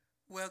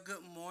Well,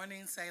 good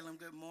morning, Salem.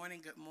 Good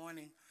morning. Good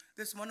morning.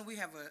 This morning we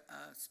have a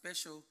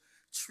special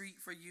treat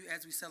for you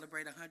as we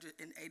celebrate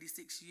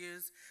 186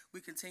 years.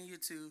 We continue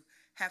to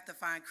have to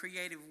find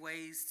creative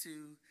ways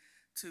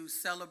to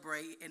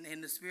celebrate, and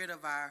in the spirit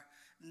of our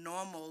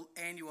normal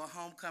annual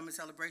homecoming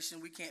celebration,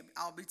 we can't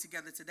all be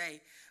together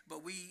today,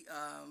 but we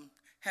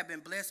have been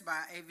blessed by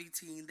our AV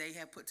team. They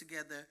have put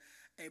together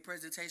a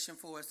presentation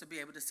for us to be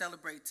able to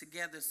celebrate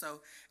together.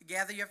 So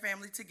gather your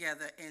family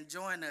together and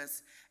join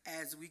us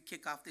as we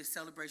kick off this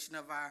celebration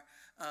of our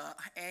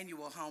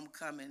annual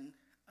homecoming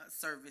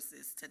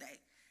services today.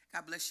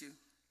 God bless you.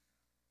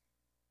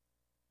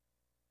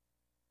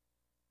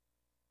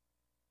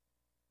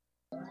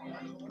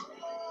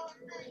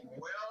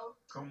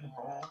 Welcome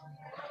home.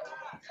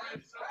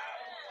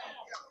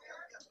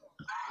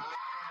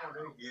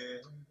 Yeah,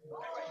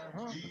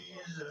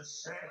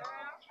 Jesus said,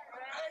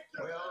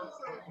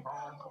 welcome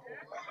home.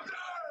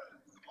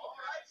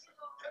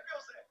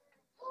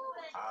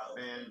 I've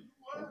been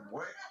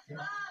working,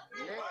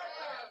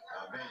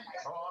 I've been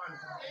torn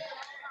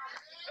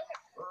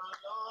for a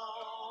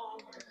long,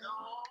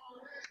 long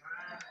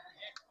time.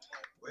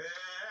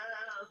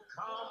 Well,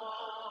 come on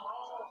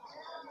home,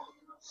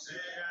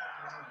 sit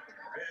down,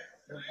 rest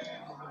a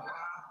while.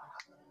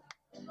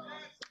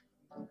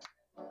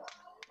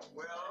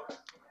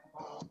 Welcome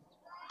home.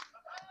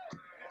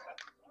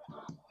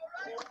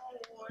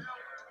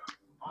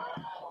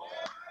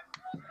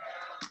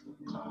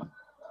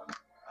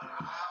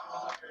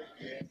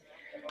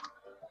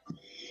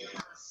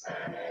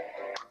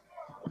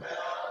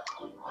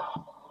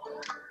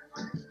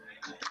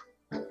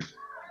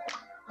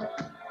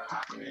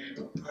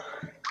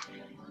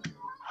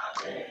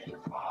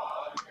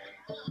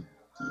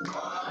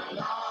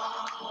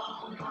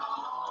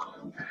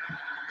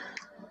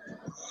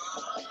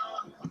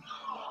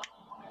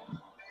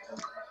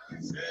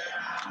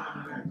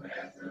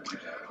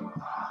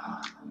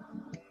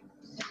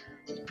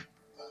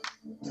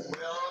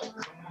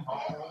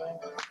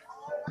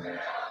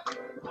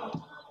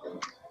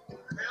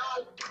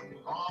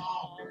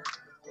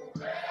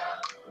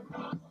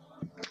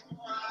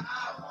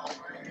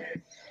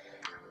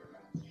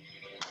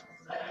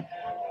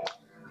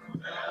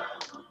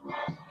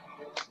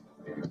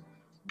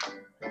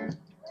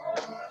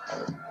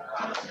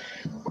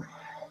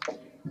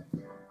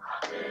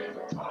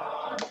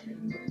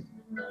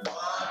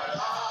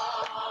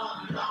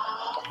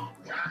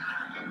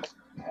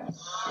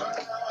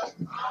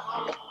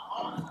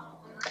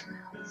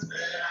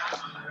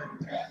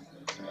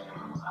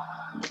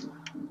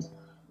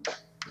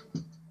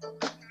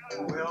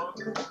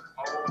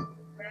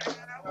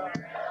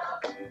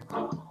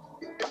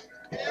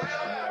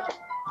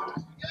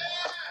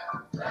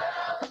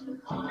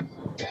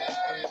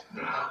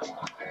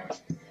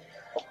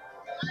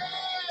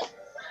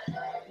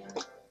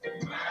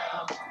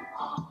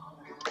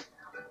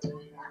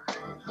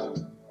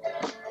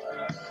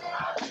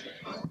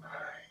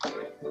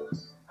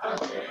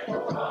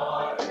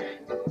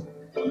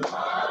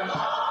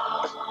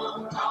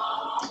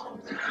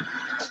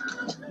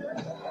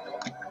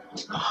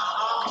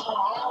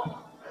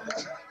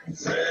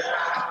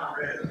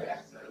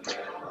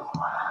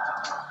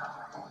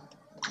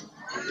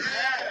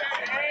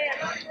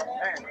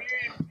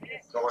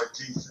 Lord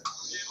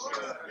Jesus,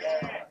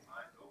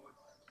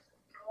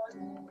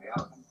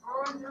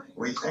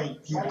 we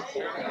thank you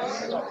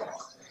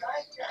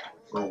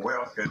for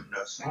welcoming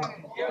us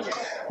home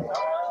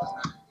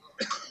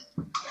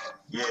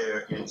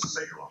here in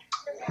Salem.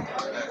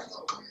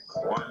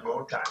 One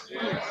more time.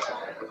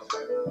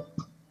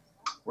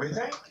 We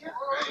thank you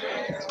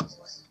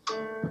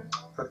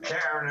for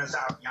carrying us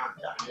out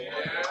yonder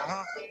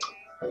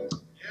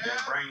and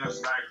bring us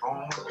back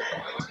home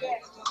again.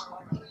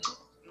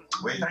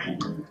 We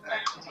thank you.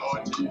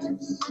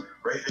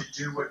 Pray that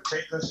you would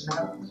take us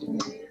now.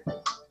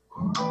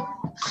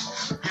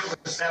 Give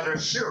us that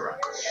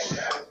assurance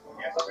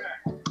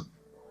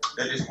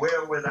that is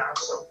well with our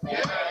soul.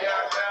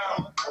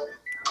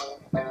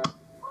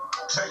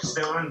 Touch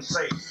the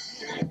unsaved.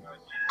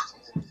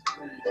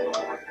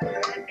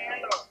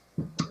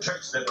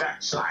 Touch the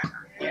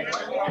backslider.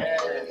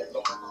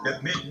 The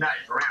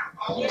midnight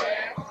round.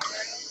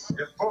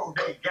 The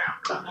 4-day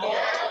gambler.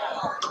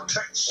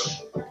 Touch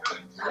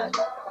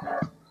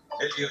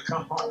that you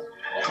come home.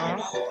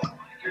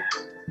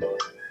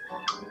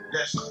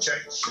 Bless the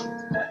church.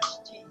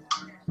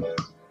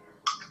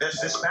 Bless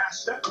this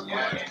pastor.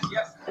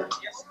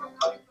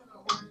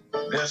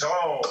 Bless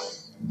all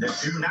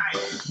that's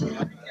united.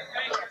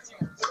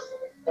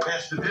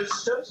 Bless the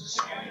visitors.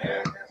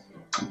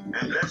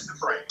 And bless the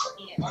friends.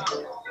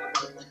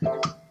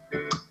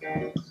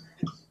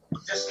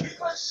 Just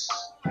keep us.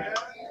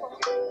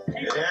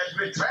 And as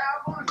we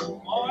travel,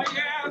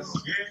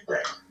 get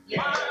there.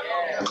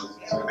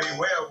 To be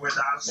well with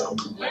our soul.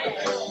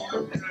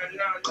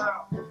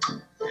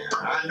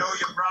 I know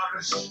you brought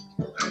us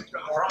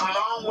from a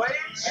long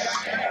ways,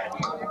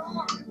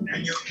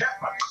 and you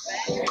kept us.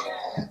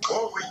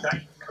 Oh, we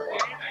thank you.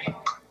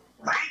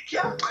 Thank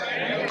you.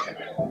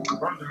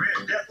 From the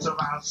very depths of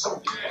our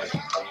soul,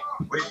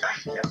 we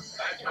thank you.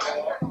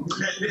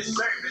 Let this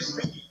service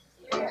be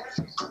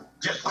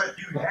just what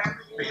you have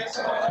it been.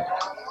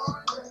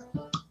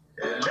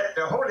 And let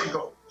the Holy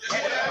Ghost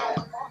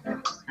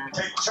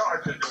take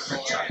charge of the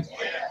preacher.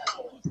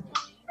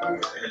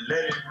 And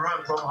let it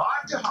run from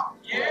heart to heart.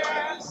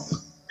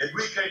 Yes. That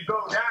we can go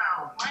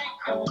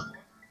down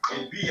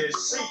and be a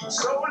seed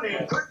sown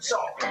in good soil.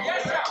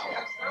 Yes, sir.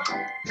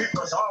 Keep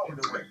us all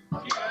the way.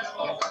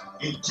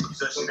 In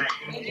Jesus'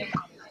 name,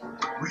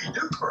 we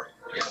do pray.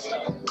 Yes, sir.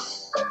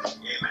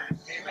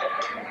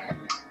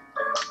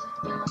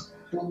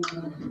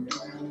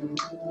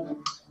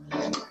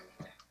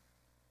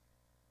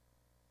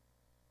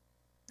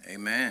 Amen.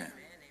 Amen.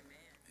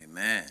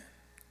 Amen.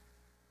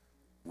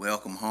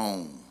 Welcome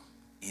home,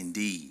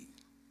 indeed.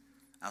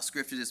 Our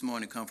scripture this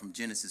morning comes from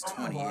Genesis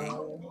 28,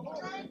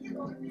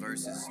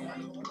 verses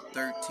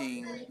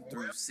 13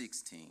 through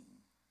 16.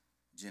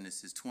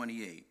 Genesis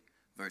 28,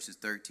 verses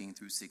 13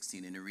 through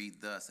 16, and it reads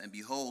thus, "And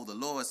behold, the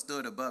Lord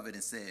stood above it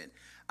and said,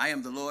 I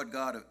am the Lord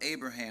God of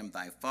Abraham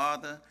thy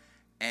father,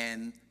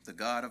 and the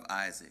God of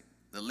Isaac.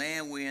 The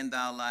land wherein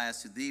thou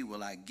liest, to thee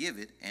will I give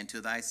it, and to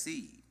thy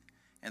seed.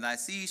 And thy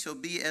seed shall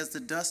be as the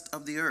dust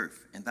of the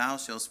earth, and thou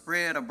shalt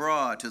spread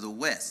abroad to the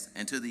west,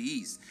 and to the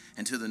east,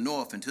 and to the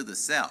north, and to the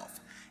south.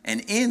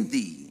 And in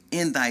thee,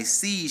 in thy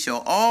seed,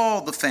 shall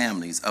all the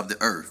families of the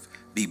earth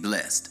be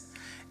blessed.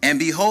 And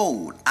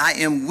behold, I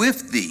am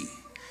with thee,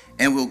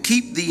 and will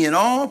keep thee in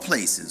all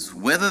places,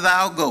 whither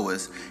thou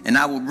goest, and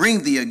I will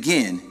bring thee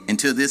again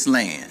into this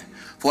land.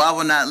 For I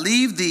will not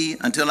leave thee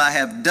until I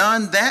have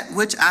done that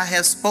which I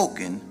have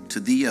spoken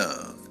to thee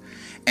of.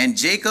 And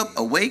Jacob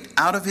awaked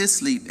out of his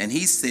sleep, and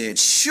he said,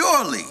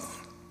 Surely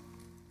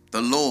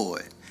the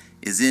Lord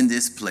is in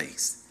this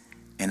place,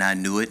 and I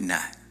knew it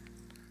not.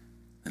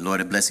 The Lord,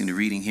 a blessing the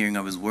reading, hearing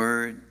of his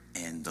word,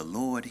 and the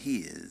Lord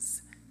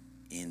is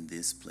in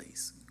this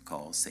place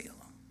called Salem.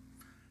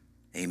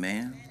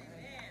 Amen.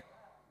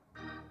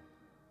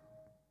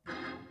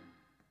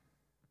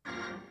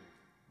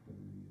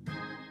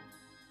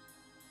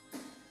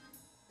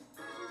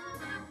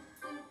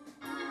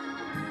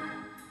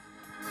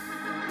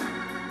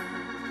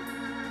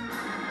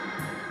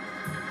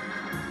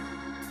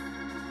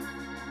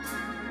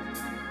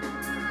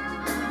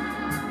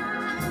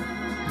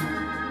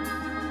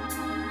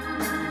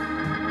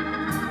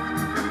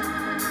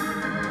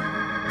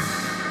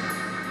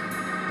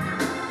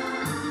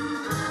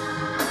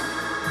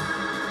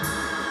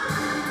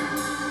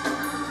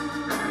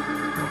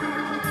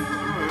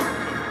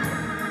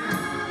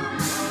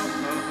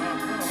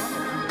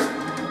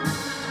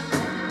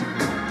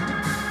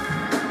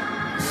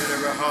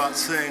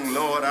 Sing,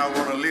 Lord, I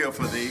want to live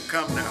for thee.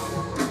 Come now.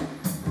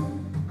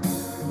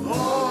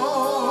 Lord,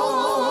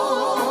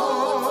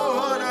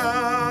 I want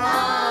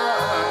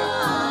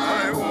to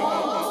live for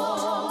thee.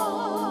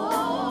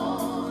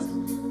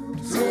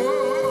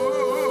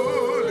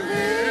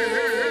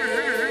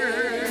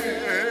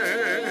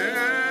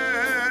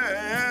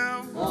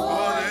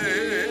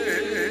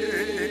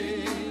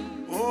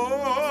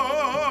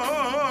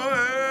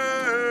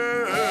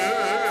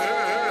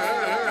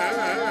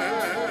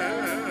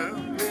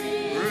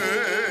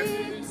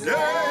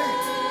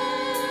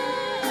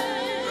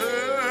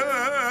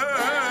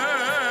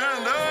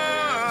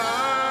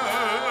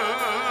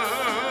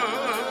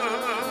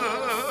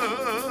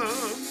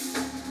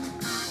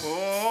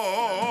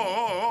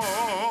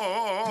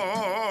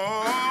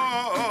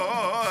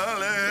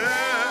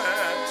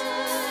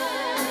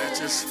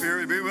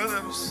 Spirit be with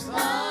us.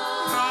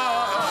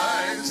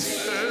 Thy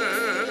Spirit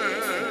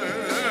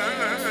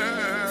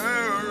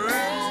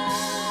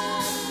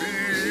be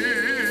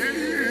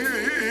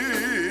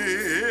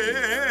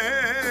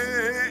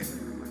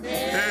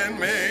in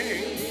me.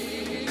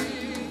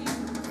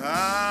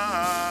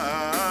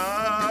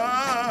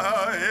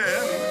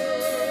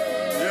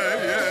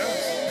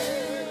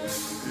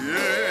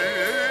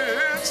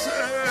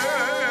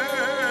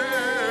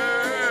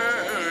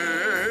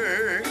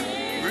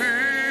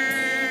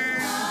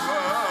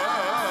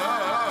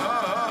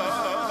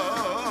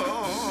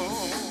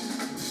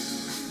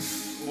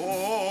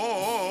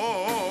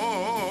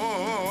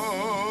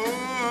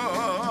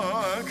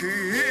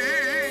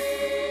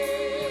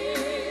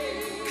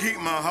 Keep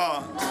my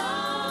heart,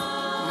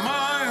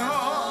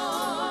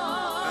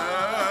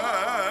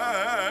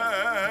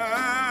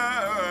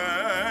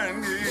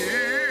 and keep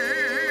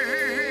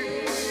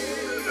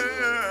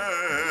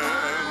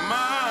my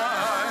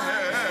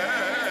head.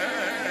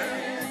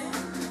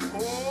 Oh,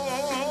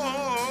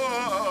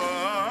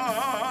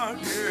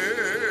 give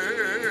my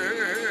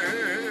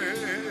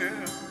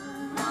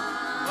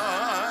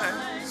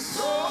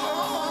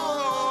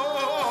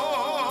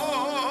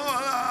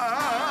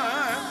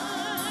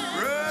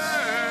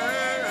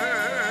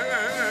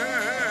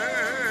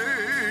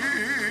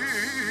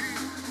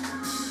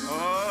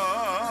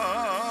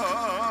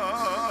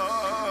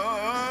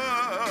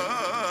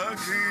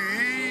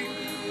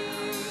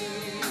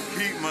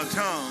keep my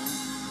tongue,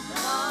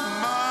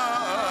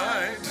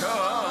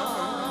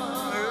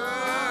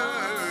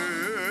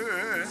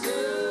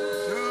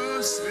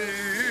 to speak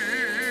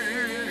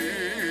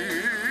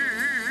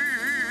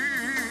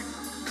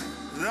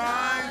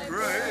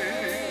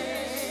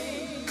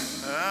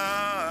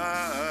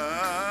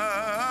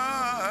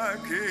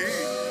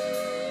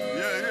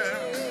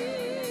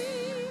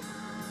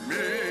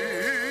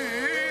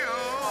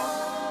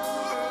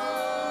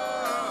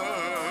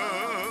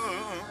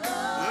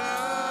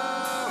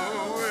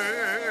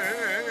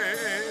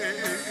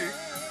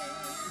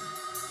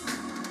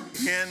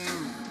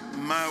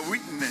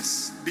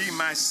yes, be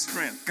my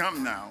strength.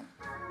 Come now.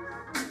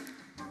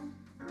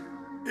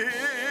 In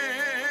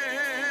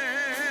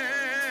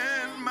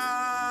my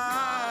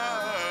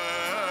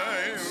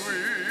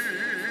weakness,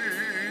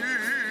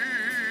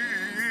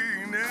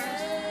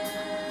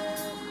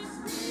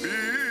 be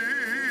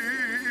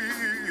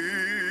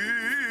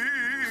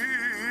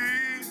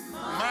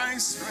my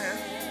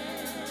strength.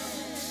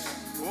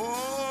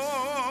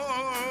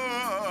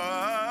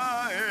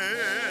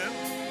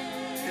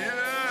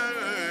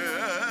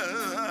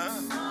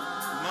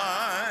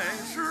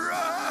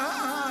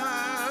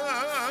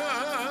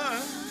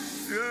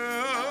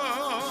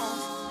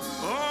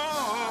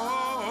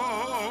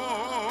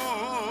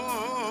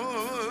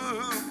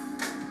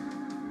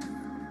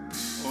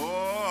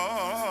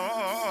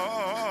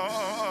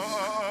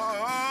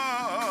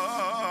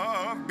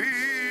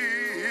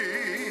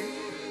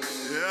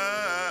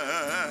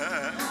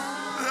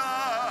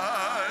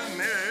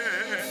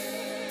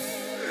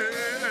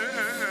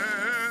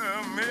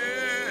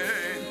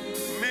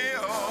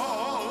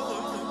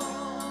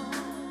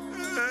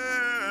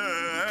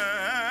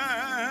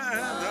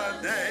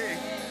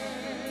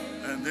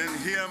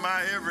 Hear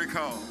my every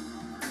call.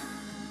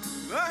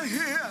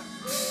 Hear,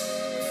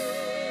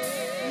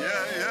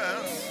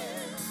 yeah,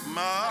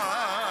 my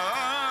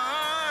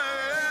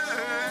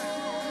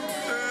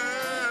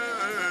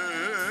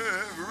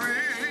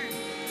every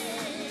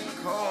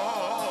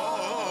call.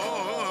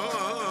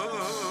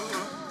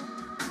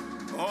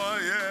 Oh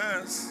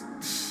yes,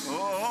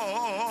 oh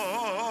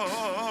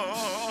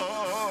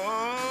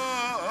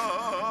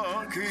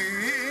keep,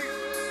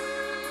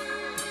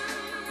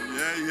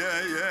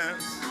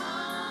 yes.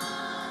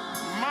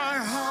 My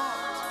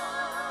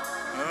heart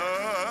and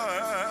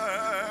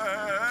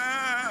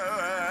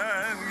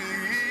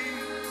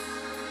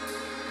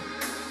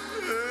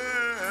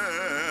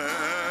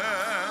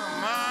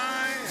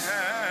my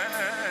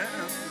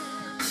hand,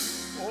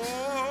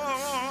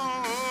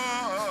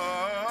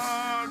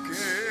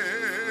 okay,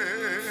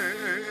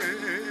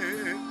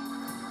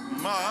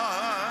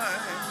 my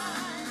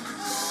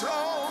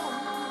soul.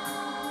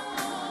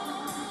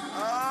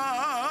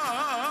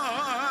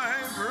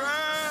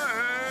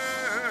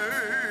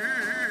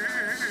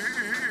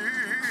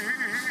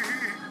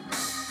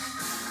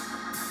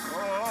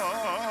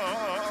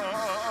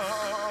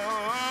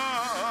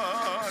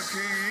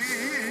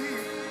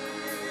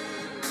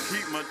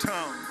 Keep my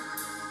tongue,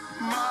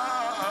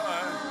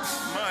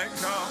 my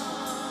tongue,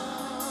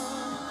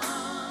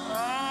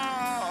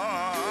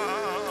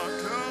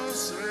 to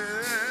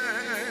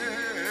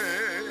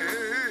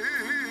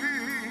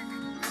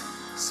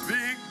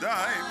speak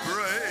thy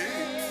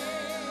praise.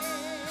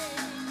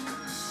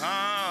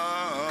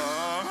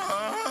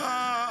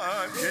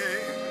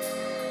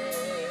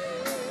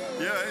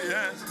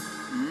 Yes,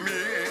 me.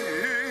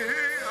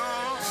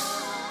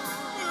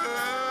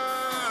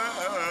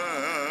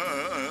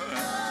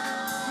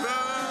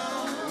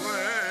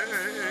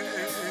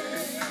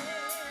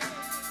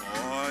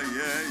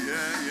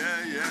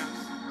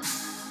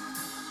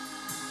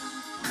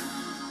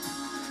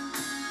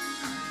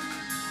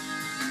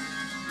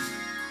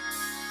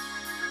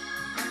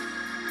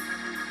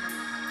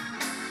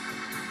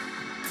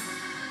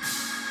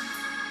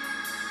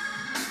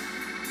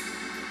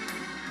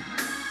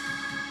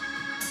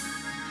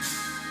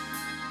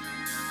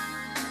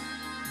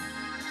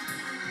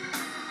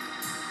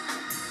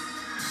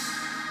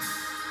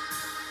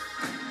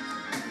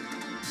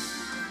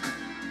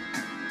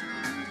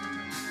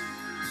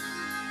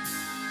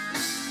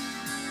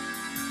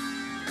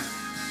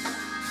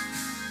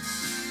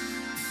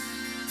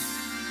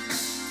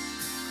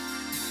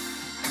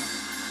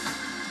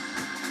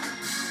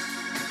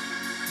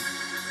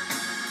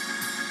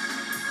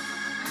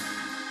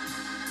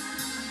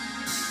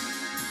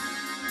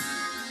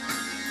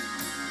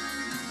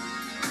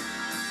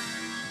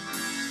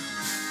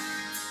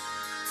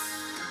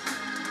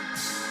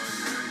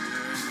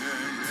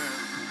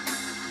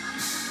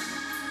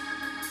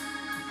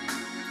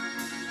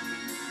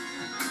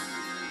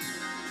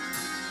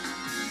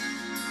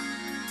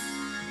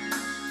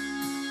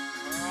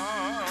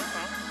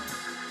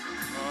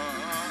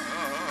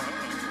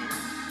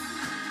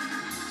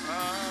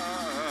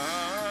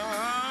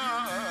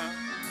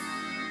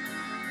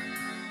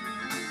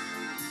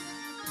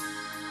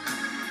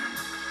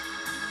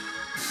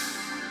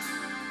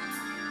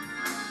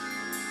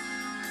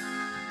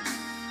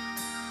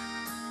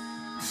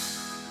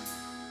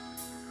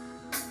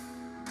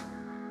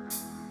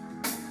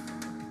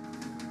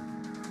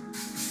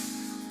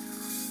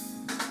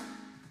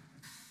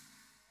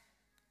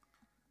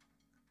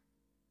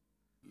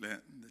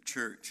 Let the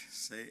church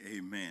say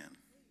amen.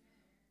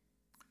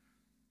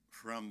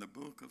 From the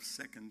book of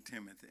 2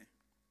 Timothy.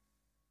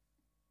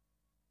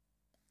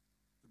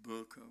 The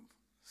book of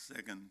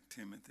 2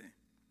 Timothy,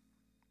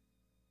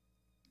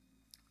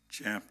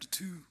 chapter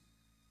 2.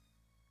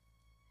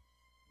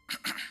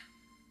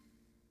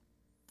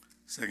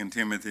 2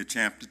 Timothy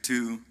chapter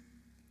 2,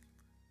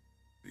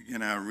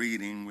 begin our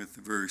reading with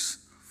verse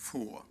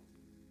 4.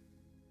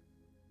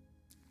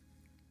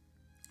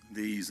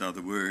 These are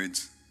the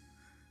words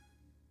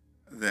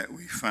that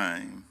we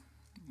find,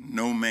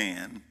 no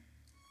man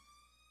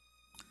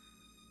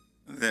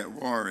that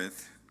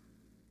warreth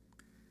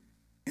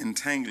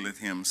entangleth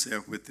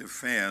himself with the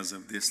affairs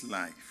of this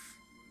life,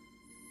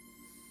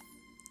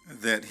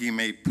 that he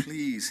may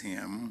please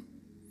him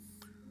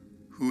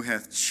who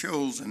hath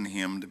chosen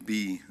him to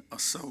be a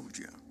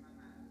soldier.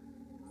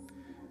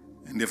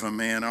 And if a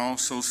man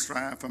also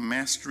strive for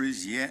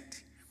masteries,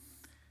 yet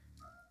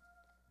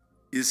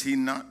is he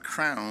not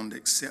crowned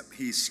except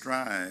he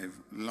strive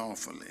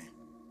lawfully.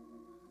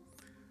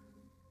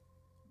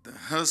 The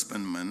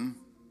husbandman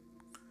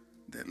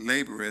that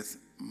laboreth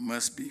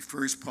must be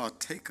first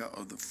partaker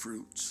of the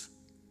fruits.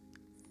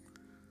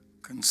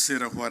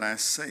 Consider what I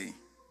say,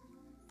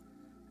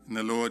 and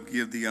the Lord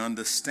give thee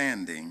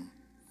understanding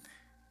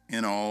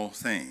in all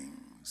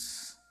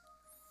things.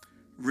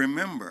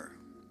 Remember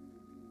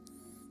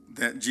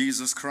that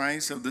Jesus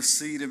Christ of the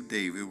seed of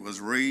David was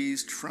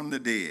raised from the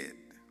dead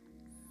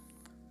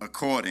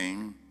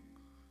according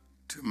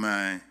to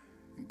my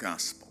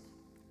gospel.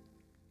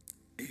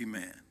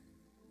 Amen.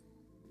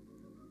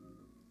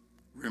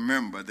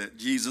 Remember that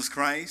Jesus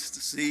Christ,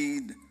 the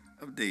seed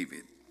of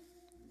David,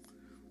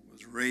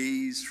 was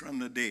raised from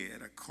the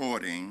dead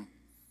according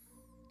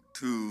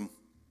to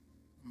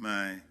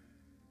my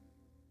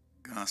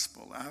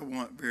gospel. I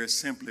want very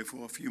simply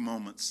for a few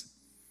moments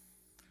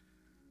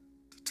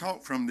to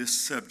talk from this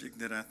subject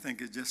that I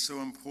think is just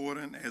so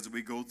important as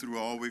we go through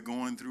all we're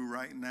going through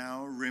right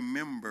now.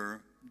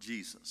 Remember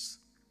Jesus.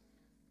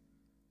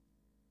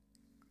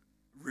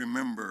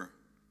 Remember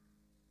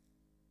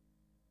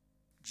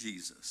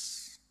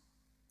Jesus.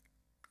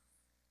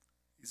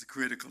 These are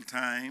critical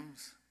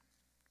times.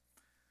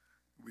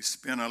 We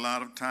spend a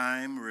lot of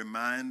time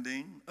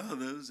reminding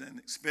others,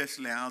 and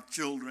especially our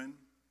children,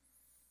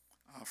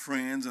 our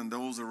friends, and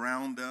those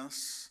around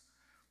us.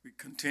 We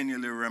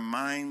continually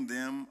remind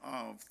them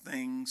of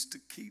things to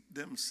keep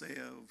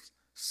themselves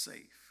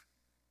safe.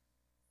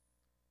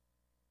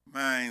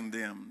 Remind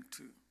them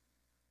to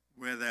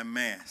wear their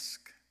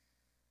mask.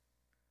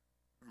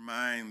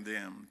 Remind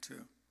them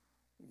to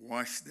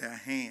wash their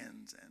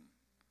hands, and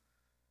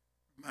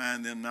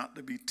remind them not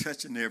to be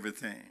touching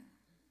everything.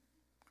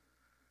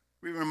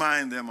 We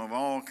remind them of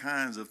all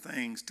kinds of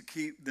things to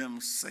keep them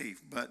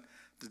safe. But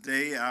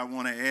today I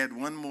want to add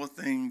one more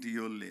thing to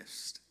your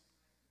list.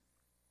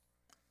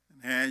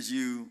 And as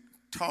you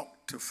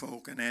talk to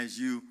folk and as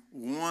you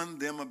warn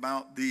them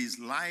about these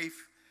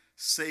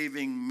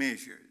life-saving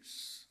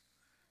measures,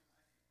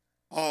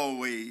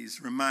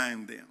 always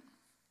remind them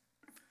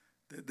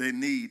that they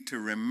need to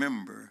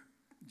remember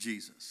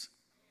Jesus.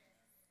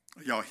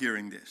 Are y'all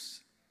hearing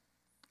this?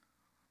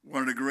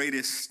 One of the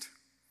greatest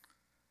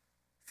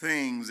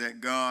things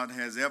that God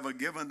has ever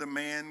given to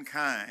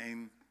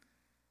mankind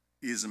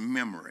is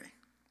memory.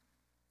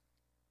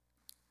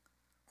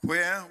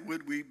 Where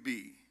would we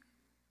be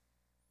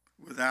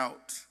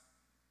without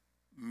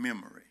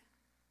memory?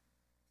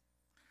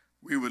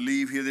 We would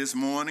leave here this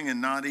morning and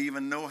not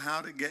even know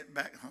how to get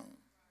back home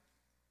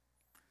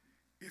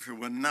if it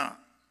were not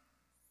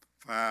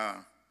for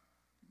our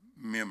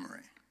memory.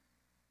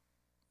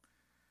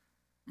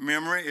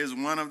 Memory is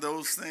one of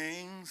those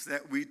things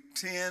that we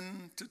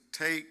tend to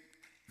take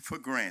for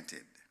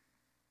granted.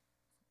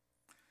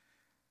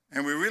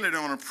 And we really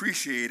don't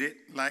appreciate it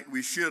like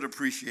we should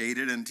appreciate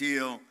it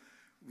until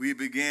we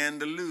begin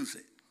to lose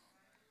it.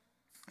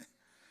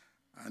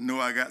 I know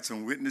I got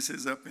some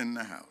witnesses up in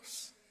the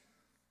house.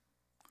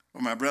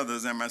 Well, my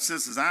brothers and my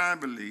sisters, I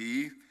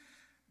believe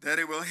that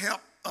it will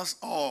help us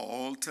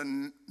all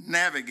to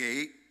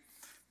navigate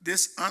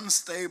this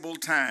unstable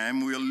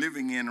time we're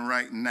living in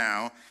right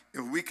now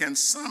if we can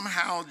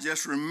somehow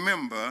just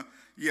remember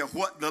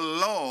what the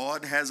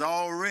Lord has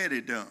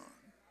already done.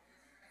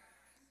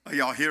 Are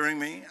y'all hearing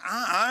me?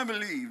 I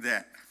believe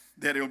that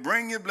it'll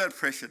bring your blood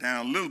pressure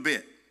down a little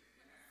bit.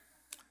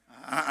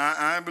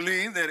 I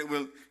believe that it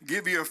will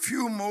give you a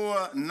few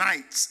more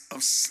nights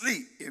of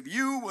sleep if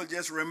you will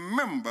just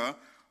remember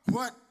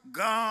what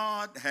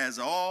God has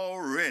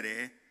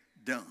already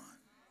done.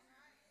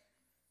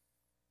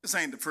 This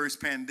ain't the first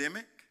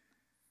pandemic.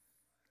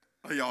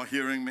 Are y'all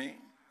hearing me?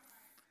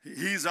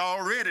 He's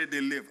already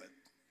delivered.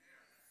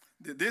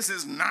 This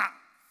is not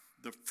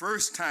the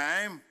first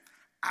time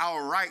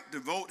our right to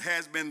vote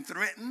has been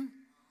threatened.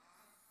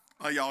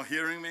 Are y'all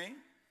hearing me?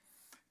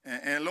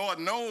 And Lord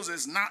knows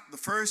it's not the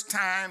first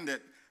time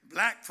that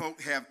black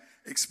folk have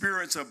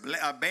experienced a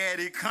bad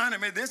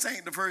economy. This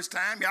ain't the first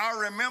time. Y'all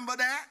remember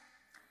that?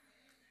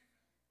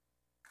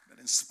 But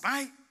in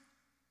spite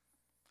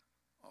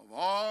of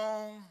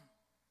all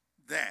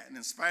that, and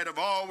in spite of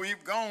all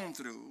we've gone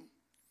through,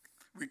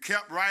 we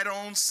kept right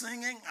on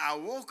singing. I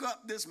woke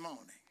up this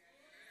morning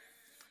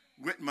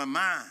with my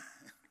mind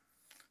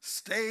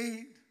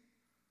stayed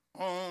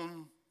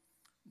on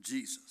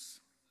Jesus.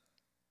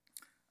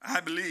 I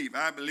believe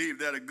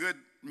that a good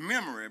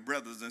memory,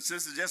 brothers and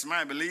sisters, just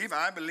my belief,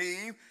 I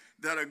believe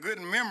that a good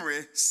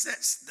memory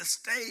sets the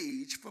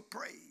stage for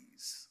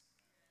praise.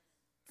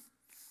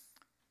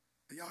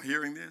 Are y'all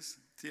hearing this?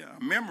 Yeah,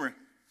 a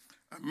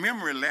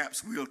memory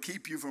lapse will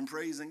keep you from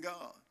praising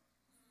God.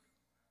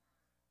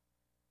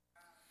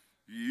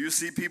 You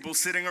see people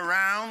sitting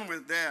around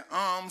with their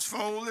arms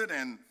folded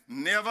and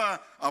never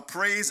a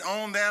praise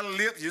on their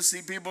lips. You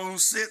see people who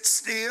sit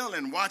still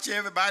and watch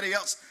everybody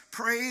else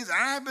praise.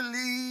 I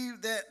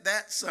believe that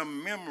that's a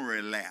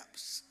memory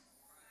lapse.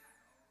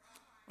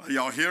 Are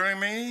y'all hearing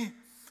me?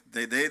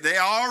 They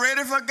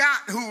already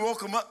forgot who woke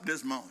them up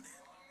this morning.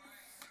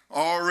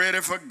 Already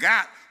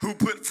forgot who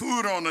put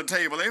food on the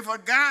table. They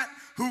forgot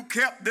who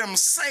kept them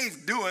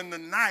safe during the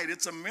night.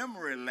 It's a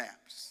memory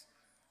lapse.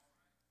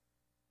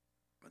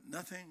 But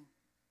nothing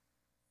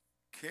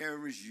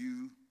carries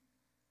you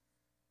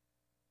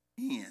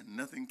in.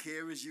 Nothing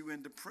carries you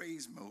into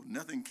praise mode.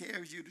 Nothing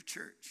carries you to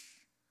church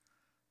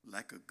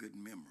like a good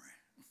memory,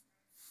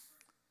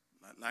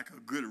 like a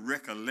good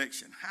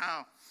recollection.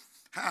 How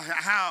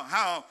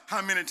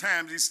many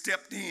times he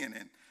stepped in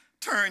and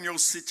turned your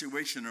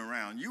situation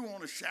around. You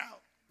want to shout.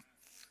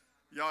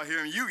 Y'all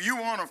hear me? You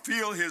want to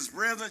feel his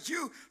presence.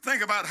 You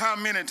think about how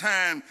many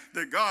times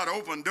that God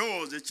opened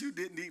doors that you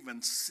didn't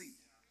even see.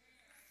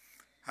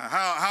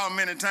 How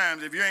many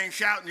times, if you ain't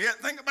shouting yet,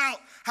 think about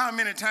how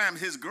many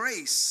times his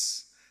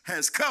grace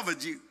has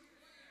covered you.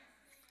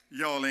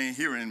 Y'all ain't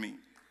hearing me.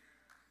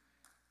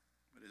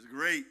 But as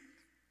great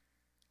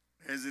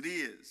as it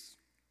is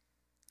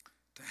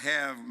to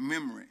have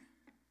memory,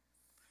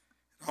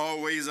 it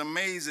always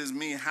amazes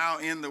me how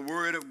in the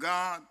Word of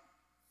God,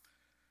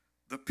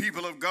 the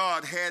people of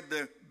God had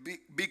to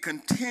be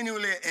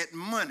continually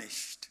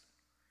admonished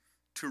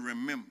to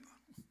remember.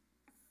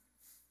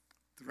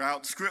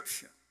 Throughout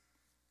Scripture,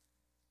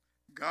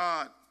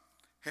 God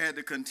had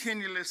to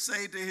continually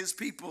say to his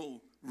people,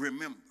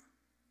 remember.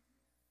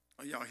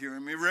 Are y'all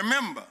hearing me?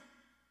 Remember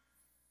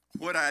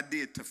what I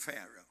did to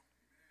Pharaoh.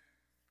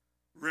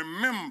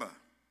 Remember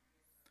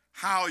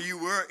how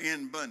you were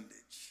in bondage.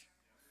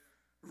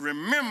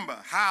 Remember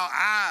how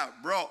I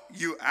brought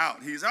you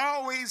out. He's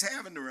always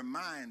having to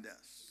remind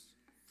us,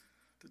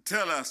 to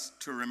tell us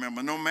to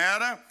remember. No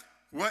matter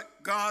what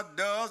God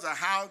does or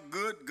how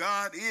good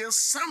God is,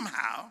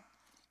 somehow,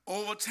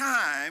 over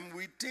time,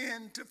 we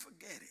tend to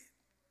forget it.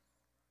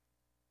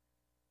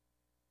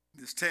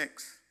 This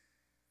text,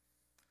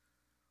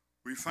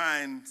 we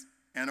find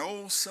an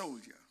old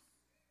soldier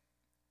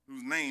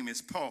whose name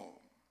is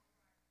Paul.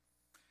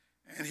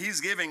 And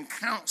he's giving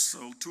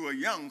counsel to a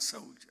young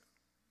soldier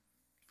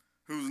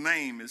whose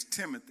name is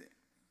Timothy.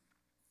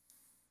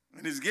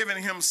 And he's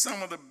giving him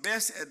some of the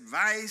best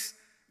advice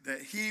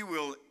that he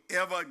will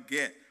ever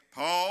get.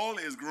 Paul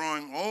is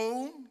growing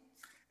old,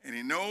 and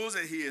he knows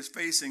that he is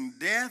facing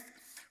death,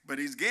 but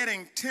he's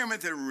getting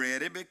Timothy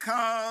ready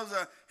because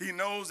he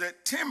knows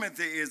that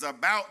Timothy is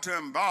about to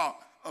embark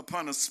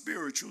upon a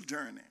spiritual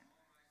journey.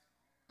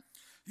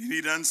 You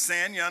need to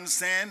understand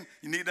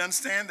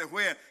that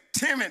where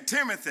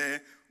Timothy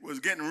was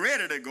getting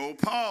ready to go,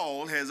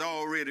 Paul has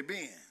already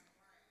been.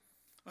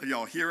 Are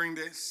y'all hearing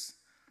this?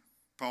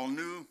 Paul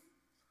knew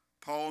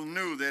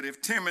that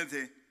if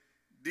Timothy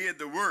did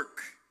the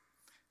work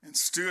and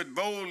stood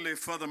boldly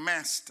for the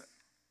master,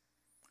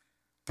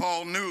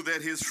 Paul knew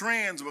that his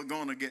friends were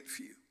going to get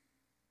few.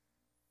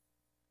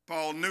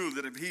 Paul knew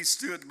that if he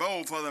stood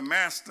bold for the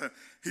master,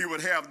 he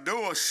would have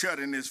doors shut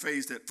in his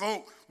face, that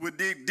folk would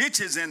dig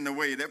ditches in the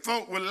way, that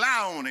folk would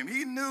lie on him.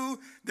 He knew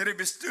that if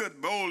he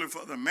stood boldly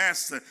for the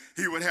master,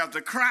 he would have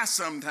to cry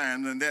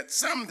sometimes, and that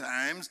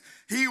sometimes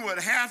he would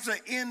have to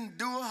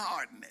endure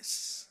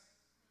hardness.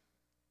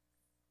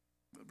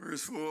 But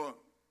verse 4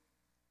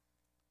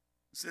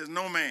 says,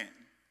 no man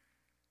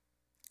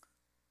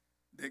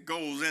that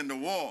goes into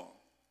war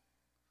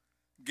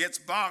gets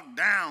bogged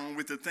down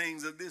with the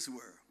things of this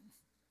world.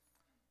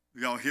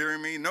 Y'all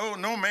hearing me? No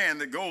man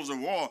that goes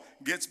to war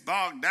gets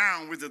bogged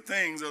down with the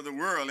things of the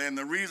world. And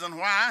the reason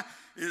why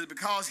is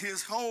because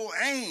his whole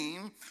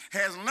aim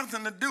has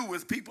nothing to do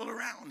with people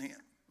around him.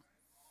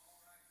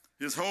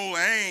 His whole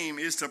aim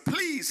is to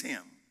please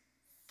him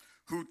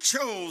who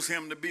chose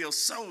him to be a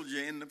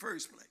soldier in the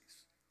first place.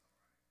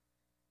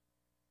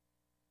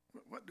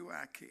 What do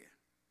I care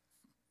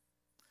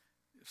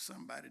if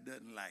somebody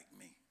doesn't like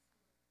me?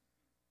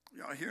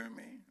 Y'all hearing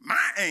me?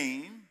 My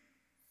aim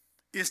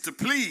is to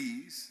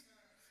please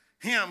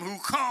him who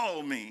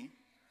called me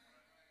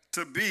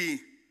to be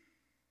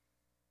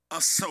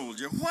a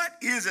soldier. What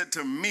is it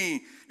to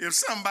me if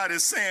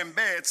somebody's saying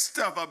bad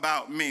stuff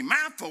about me?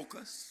 My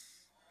focus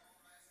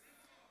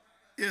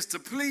is to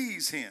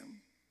please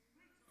him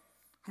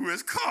who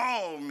has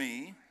called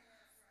me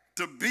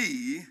to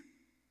be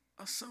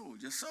a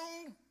soldier. So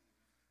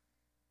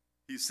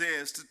he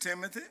says to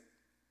Timothy,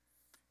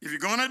 if you're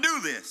going to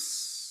do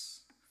this,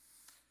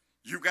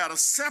 you got to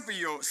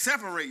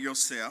separate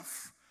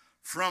yourself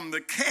from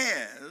the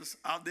cares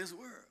of this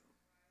world.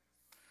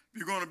 If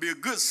you're going to be a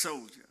good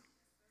soldier,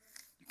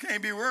 you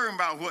can't be worrying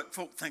about what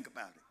folk think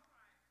about it.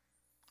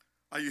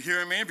 Are you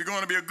hearing me? If you're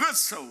going to be a good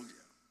soldier,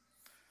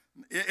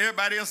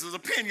 everybody else's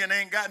opinion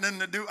ain't got nothing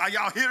to do. Are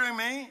y'all hearing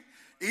me?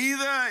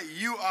 Either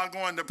you are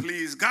going to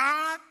please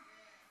God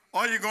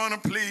or you're going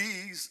to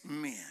please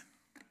men.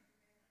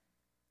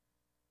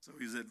 So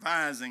he's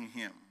advising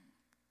him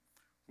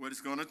what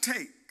it's going to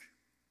take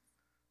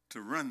to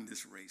run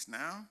this race.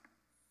 Now,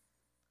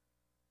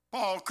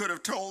 Paul could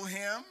have told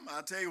him,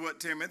 I'll tell you what,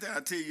 Timothy,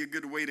 I'll tell you a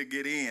good way to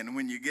get in.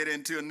 When you get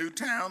into a new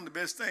town, the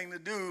best thing to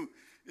do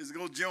is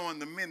go join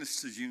the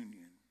ministers'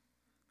 union.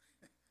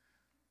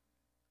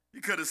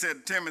 He could have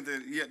said, Timothy,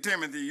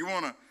 you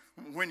want to,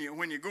 when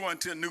you go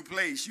into a new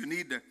place, you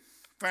need to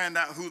find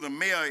out who the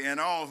mayor and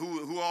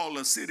who all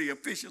the city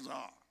officials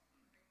are.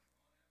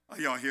 Are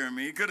y'all hearing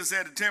me? He could have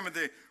said to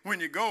Timothy, when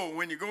you go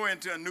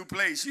into a new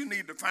place, you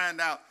need to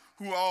find out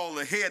who all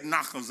the head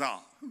knockers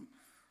are,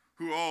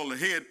 who all the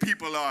head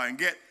people are, and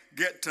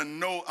get to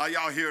know, are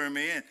y'all hearing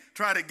me? And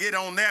try to get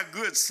on their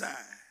good side.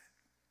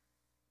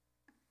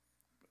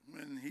 But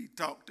when he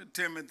talked to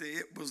Timothy,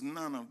 it was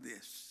none of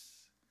this.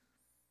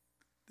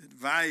 The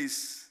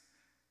advice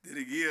that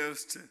he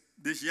gives to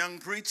this young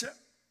preacher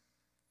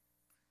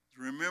is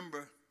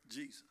remember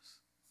Jesus.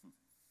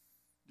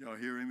 Y'all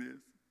hearing this?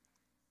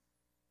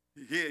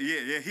 Here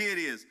it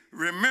is.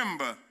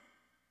 Remember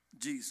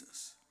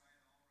Jesus.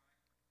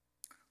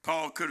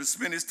 Paul could have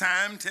spent his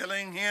time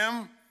telling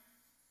him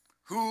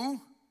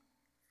who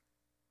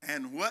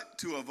and what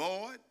to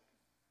avoid.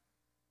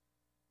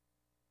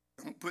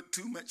 Don't put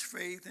too much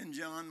faith in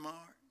John Mark.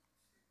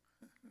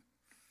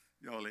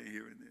 Y'all ain't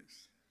hearing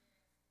this.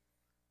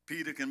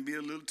 Peter can be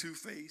a little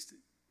two-faced.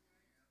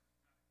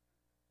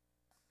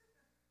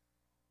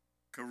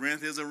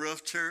 Corinth is a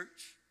rough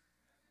church.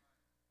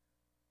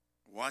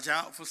 Watch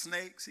out for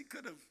snakes. He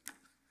could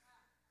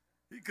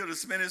have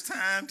spent his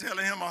time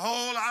telling him a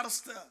whole lot of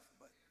stuff.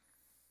 But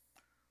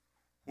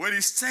what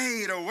he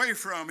stayed away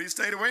from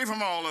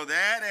all of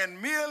that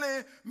and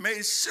merely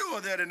made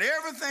sure that in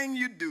everything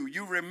you do,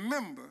 you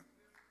remember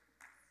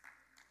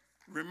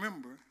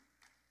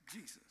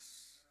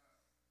Jesus.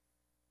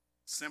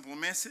 Simple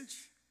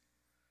message.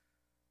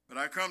 But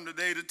I come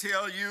today to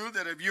tell you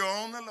that if you're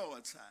on the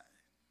Lord's side,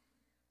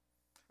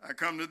 I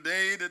come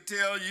today to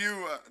tell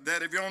you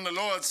that if you're on the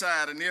Lord's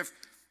side and if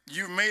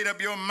you've made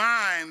up your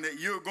mind that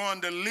you're going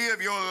to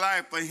live your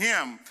life for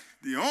him,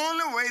 the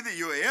only way that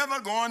you're ever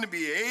going to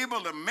be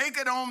able to make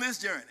it on this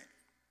journey,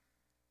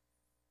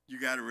 you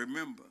got to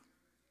remember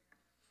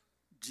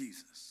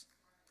Jesus.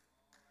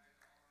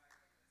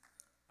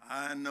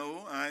 I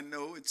know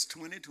it's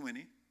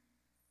 2020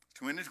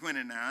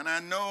 now, and I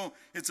know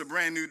it's a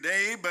brand new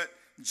day, but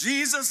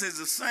Jesus is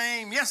the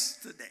same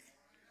yesterday,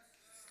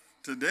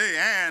 today,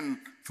 and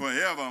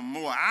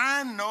forevermore.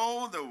 I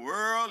know the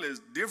world is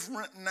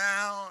different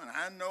now, and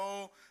I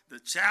know the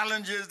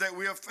challenges that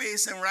we are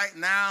facing right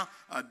now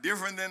are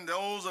different than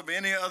those of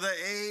any other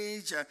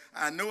age.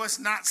 I know it's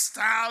not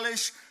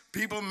stylish.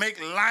 People make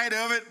light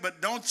of it,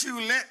 but don't you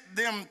let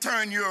them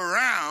turn you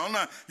around.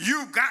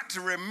 You've got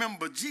to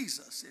remember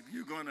Jesus if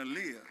you're going to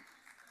live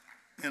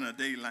in a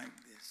day like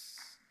this.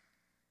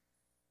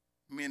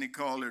 Many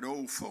call it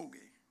old fogey,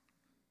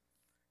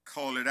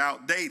 call it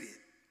outdated.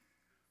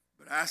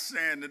 But I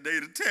stand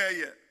today to tell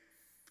you,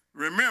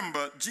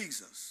 remember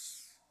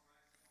Jesus.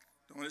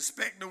 Don't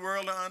expect the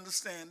world to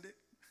understand it.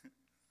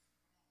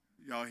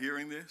 Y'all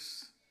hearing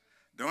this?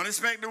 Don't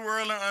expect the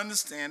world to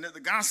understand it. The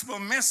gospel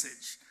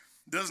message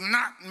does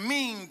not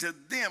mean to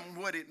them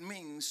what it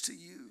means to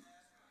you.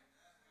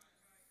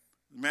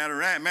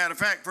 Matter of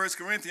fact, 1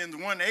 Corinthians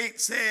 1:8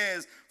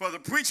 says, for the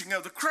preaching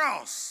of the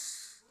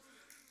cross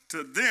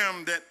to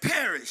them that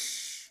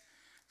perish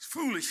is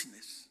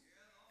foolishness.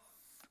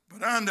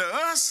 But unto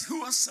us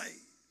who are saved,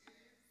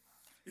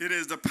 it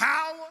is the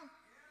power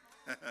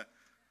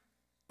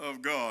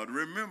of God.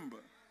 Remember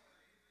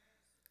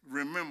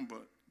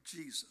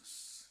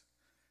Jesus.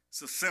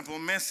 It's a simple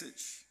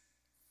message.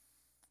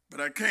 But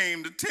I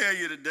came to tell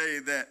you today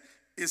that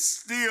it's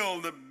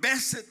still the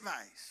best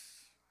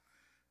advice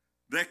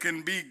that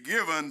can be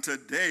given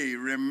today.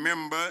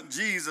 Remember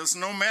Jesus,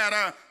 no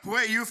matter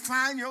where you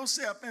find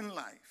yourself in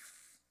life.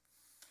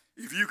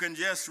 If you can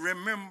just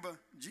remember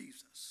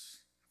Jesus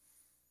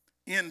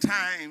in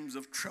times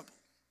of trouble.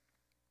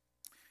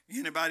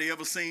 Anybody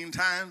ever seen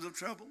times of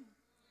trouble?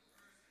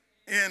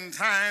 In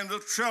times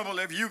of trouble,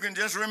 if you can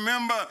just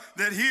remember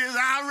that he is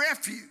our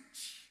refuge,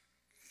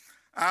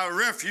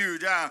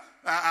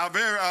 our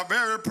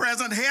very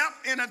present help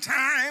in a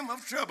time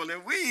of trouble.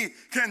 If we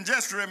can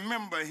just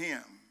remember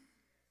him.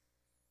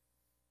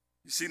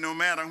 You see, no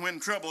matter when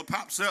trouble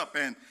pops up,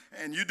 and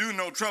you do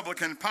know trouble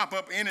can pop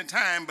up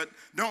anytime, but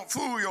don't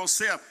fool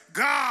yourself.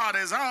 God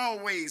is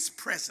always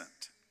present.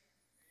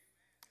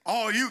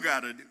 All you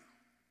got to do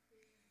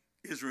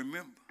is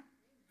remember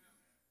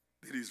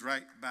that he's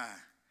right by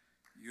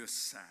your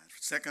side.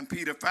 2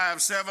 Peter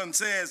 5:7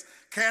 says,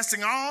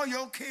 casting all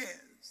your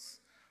cares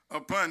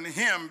upon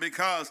him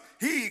because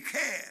he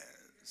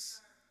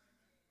cares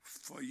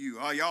for you.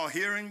 Are y'all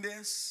hearing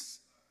this?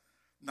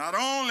 Not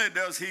only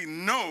does he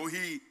know,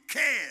 he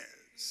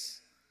cares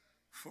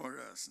for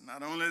us.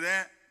 Not only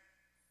that,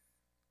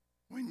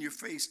 when you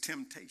face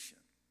temptation,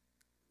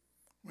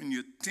 when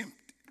you're tempted,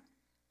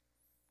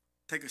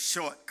 take a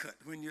shortcut.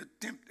 When you're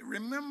tempted,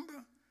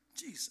 remember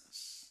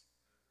Jesus.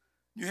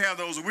 You have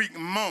those weak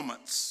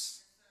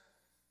moments.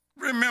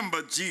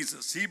 Remember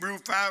Jesus.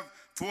 Hebrews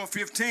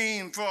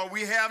 4:15, for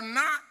we have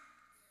not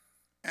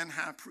an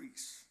high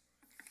priest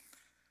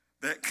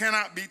that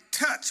cannot be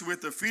touched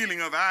with the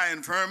feeling of our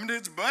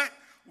infirmities, but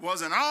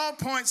was in all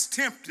points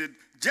tempted,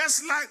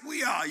 just like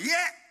we are,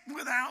 yet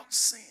without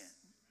sin.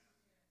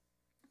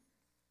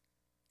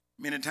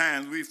 Many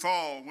times we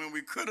fall when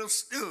we could have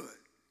stood.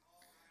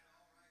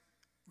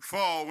 We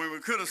fall when we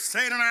could have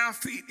stayed on our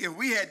feet if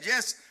we had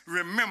just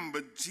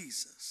remembered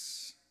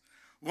Jesus.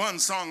 One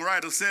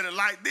songwriter said it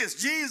like this: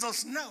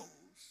 Jesus knows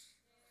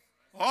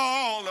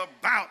all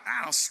about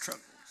our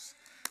struggles,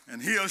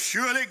 and he'll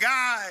surely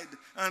guide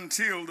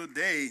until the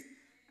day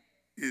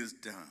is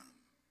done.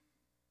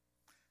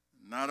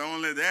 Not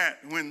only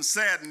that, when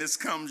sadness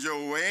comes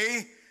your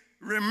way,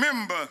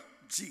 remember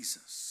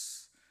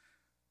Jesus.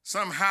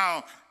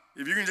 Somehow,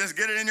 if you can just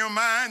get it in your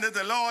mind that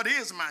the Lord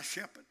is my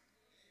shepherd.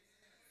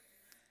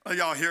 Are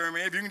y'all hearing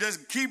me? If you can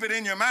just keep it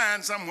in your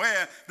mind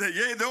somewhere that,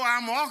 yea, though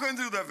I'm walking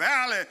through the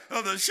valley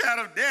of the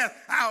shadow of death,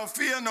 I'll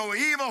fear no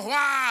evil.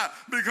 Why?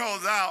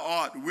 Because thou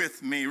art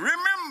with me.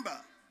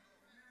 Remember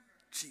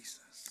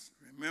Jesus.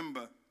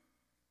 Remember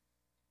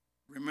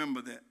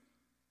that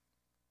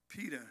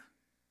Peter,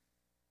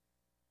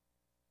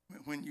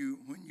 when you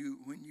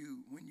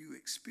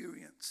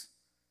experience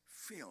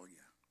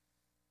failure,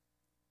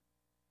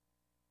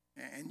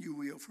 and you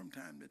will from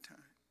time to time,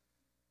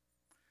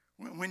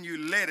 when you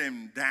let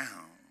him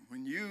down,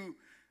 when you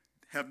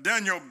have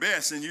done your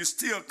best and you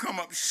still come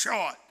up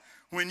short,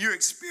 when you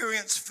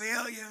experience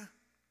failure,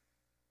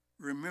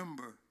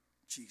 remember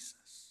Jesus.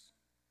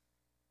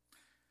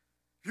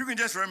 You can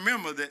just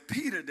remember that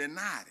Peter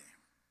denied him.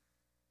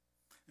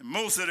 And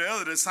most of the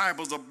other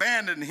disciples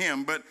abandoned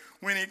him, but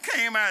when he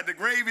came out of the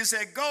grave, he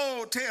said,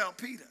 "Go tell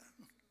Peter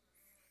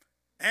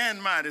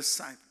and my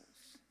disciples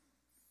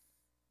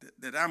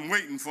that I'm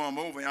waiting for him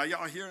over." Are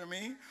y'all hearing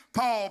me?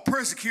 Paul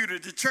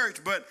persecuted the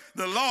church, but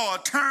the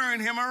Lord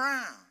turned him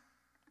around.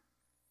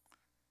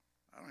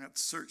 I don't have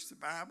to search the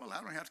Bible.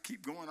 I don't have to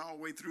keep going all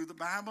the way through the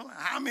Bible.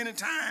 How many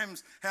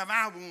times have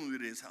I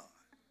wounded his heart?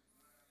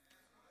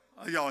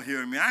 Are y'all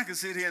hearing me? I can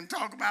sit here and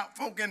talk about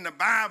folk in the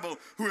Bible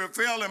who have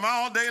failed him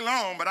all day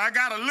long, but I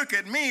got to look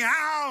at me.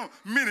 How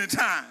many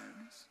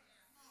times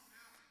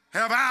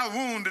have I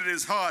wounded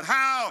his heart?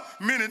 How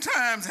many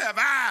times have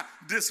I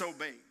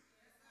disobeyed?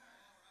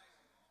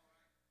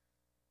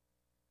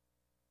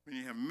 When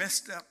you have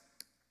messed up,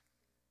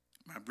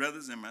 my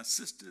brothers and my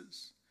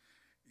sisters,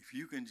 if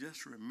you can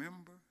just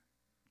remember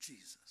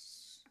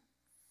Jesus,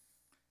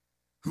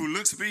 who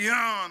looks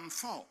beyond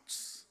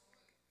faults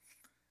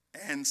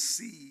and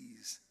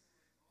sees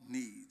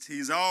needs.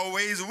 He's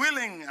always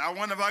willing. I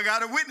wonder if I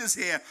got a witness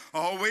here.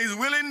 Always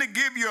willing to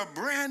give you a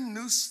brand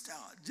new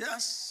start.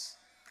 Just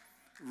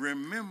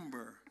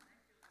remember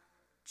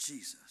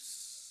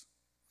Jesus.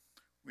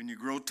 When you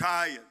grow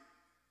tired,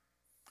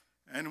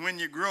 and when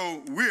you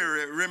grow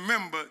weary,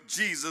 remember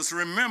Jesus.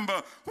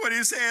 Remember what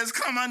he says: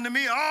 "Come unto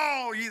me,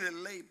 all ye that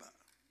labor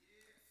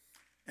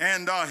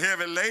and are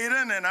heavy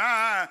laden, and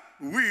I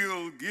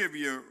will give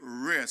you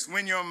rest."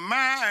 When your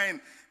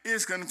mind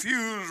is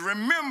confused,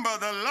 remember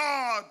the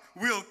Lord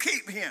will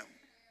keep him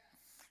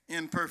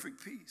in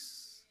perfect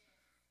peace,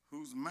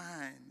 whose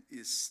mind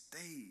is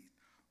stayed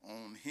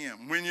on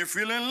him. When you're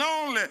feeling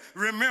lonely,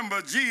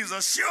 remember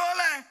Jesus.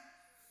 Surely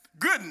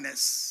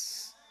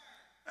goodness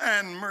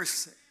and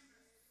mercy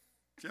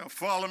shall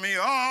follow me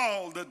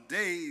all the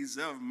days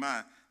of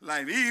my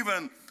life.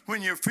 Even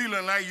when you're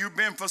feeling like you've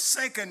been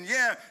forsaken,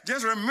 yeah,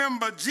 just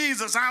remember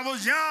Jesus. I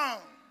was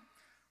young,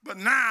 but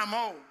now I'm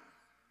old.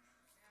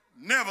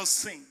 Never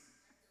seen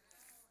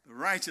the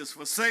righteous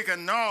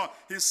forsaken, nor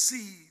his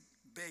seed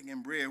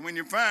begging bread. When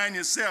you find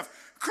yourself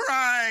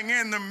crying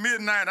in the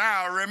midnight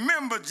hour,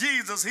 remember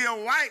Jesus.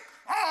 He'll wipe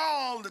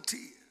all the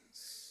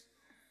tears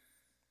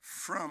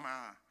from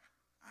our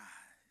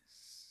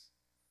eyes.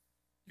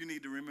 You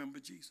need to remember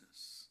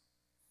Jesus.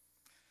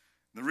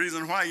 The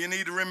reason why you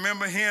need to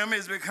remember him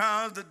is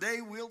because the day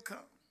will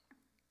come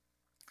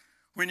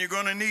when you're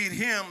going to need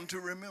him to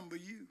remember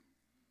you.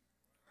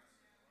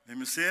 Let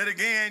me say it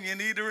again. You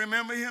need to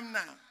remember him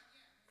now,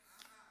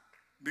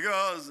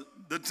 because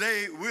the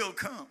day will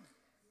come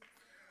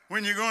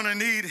when you're going to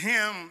need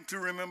him to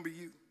remember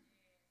you.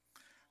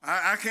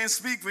 I can't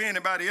speak for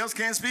anybody else,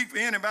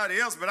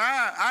 but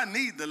I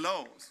need the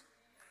Lord.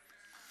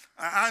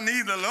 I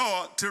need the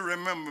Lord to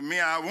remember me.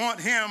 I want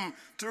him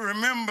to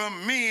remember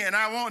me, and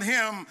I want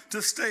him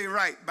to stay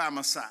right by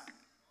my side.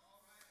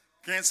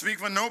 Can't speak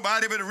for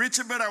nobody but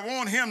Richard, but I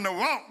want him to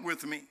walk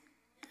with me.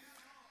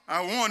 I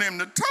want him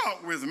to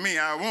talk with me.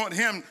 I want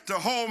him to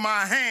hold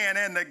my hand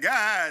and to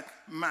guide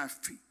my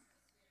feet.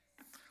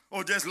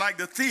 Or just like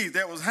the thief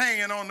that was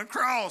hanging on the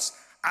cross,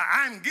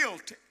 I'm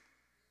guilty.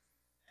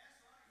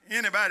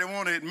 Anybody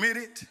want to admit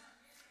it?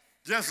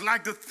 Just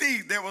like the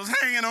thief that was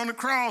hanging on the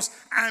cross,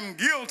 I'm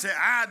guilty.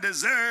 I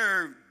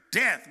deserve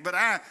death, but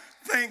I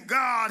thank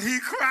God he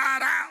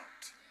cried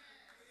out.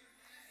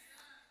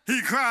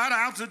 He cried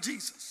out to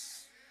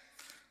Jesus.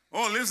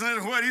 Oh, listen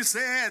to what he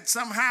said.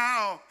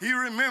 Somehow he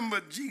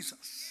remembered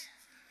Jesus.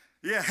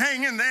 Yeah,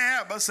 hanging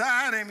there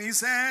beside him. He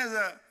says,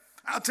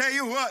 I'll tell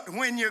you what,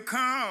 when you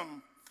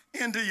come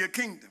into your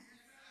kingdom,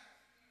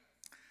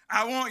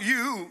 I want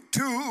you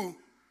to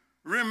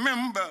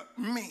remember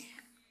me.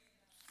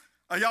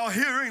 Are y'all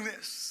hearing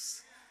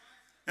this?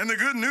 And the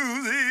good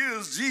news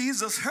is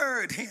Jesus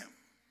heard him.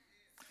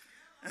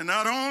 And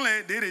not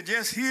only did he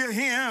just hear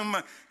him,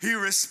 he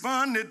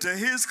responded to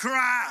his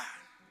cry.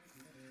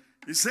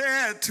 He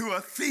said to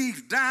a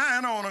thief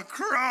dying on a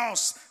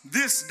cross,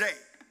 this day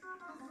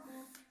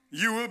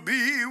you will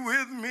be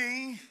with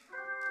me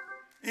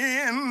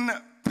in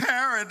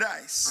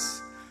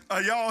paradise.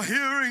 Are y'all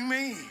hearing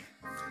me?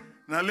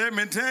 Now let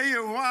me tell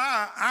you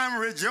why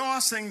I'm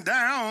rejoicing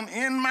down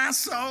in my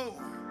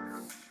soul.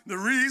 The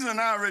reason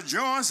I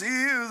rejoice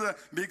is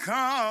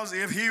because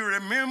if he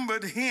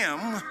remembered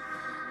him,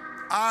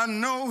 I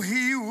know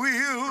he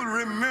will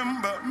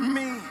remember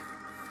me.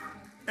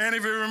 And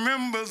if he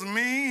remembers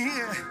me,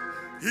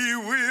 he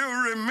will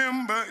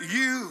remember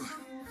you.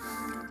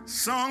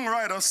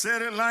 Songwriter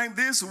said it like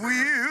this: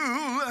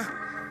 will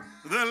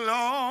the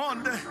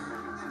Lord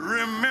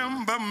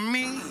remember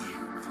me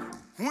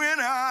when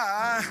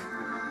I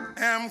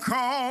am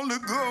called to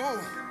go,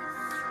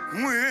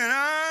 when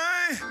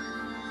I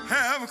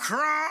have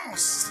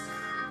crossed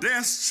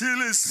death's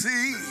chilly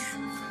sea?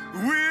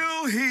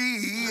 Will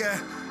he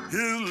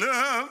his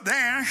love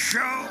there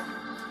show?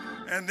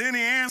 And then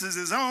he answers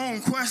his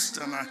own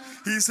question.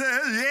 He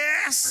says,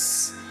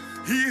 yes,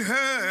 he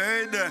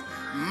heard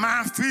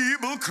my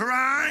feeble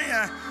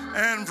cry,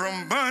 and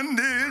from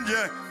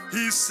bondage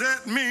he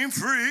set me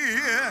free.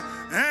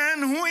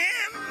 And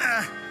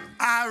when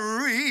I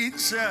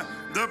reach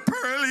the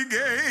pearly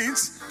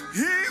gates,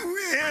 he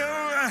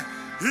will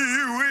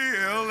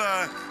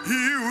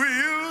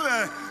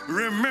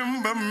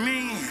remember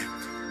me.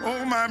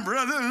 Oh, my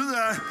brothers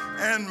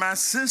and my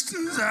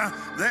sisters,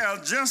 there are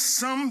just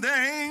some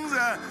things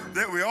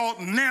that we ought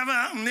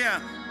never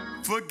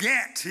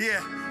forget.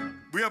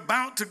 We're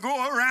about to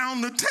go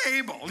around the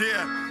table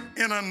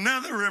in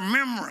another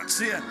remembrance.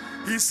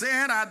 He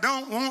said, I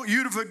don't want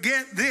you to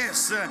forget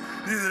this. He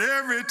said,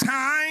 every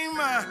time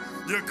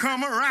you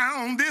come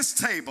around this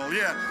table,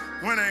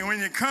 when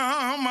you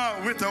come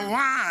with the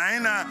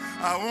wine,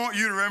 I want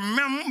you to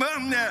remember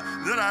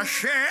that I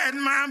shed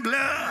my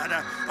blood.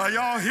 Are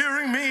y'all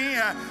hearing me?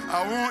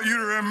 I want you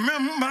to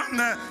remember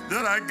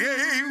that I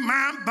gave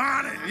my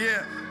body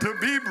to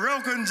be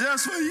broken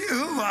just for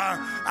you.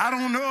 I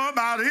don't know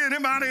about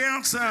anybody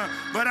else,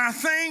 but I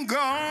thank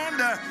God.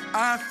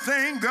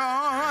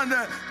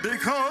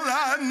 Because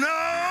I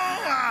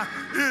know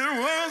it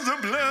was the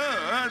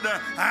blood.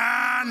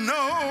 I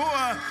know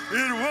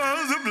it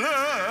was the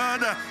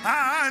blood.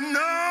 I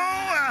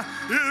know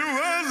it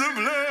was the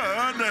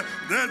blood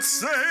that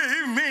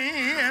saved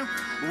me.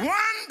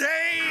 One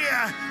day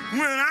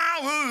when I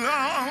was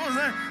lost,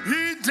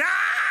 he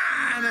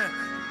died.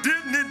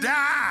 Didn't he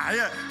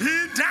die?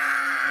 He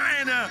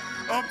died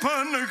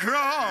upon the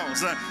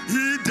cross.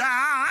 He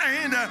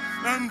died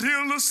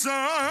until the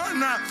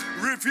sun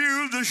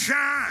refused to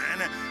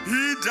shine.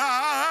 He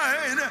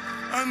died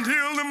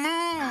until the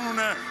moon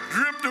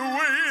dripped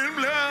away in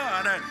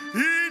blood.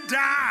 He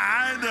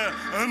died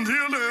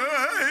until the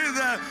earth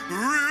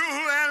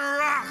reeled and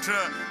rocked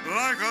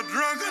like a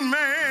drunken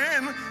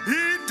man.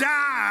 He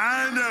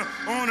died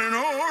on an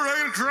old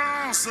red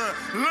cross,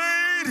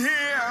 laid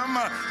him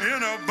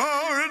in a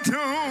borrowed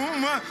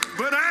tomb.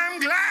 But I'm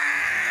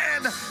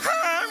glad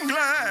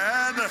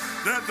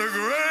that the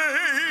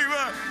grave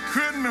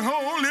couldn't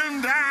hold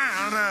him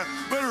down.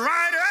 But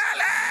right early,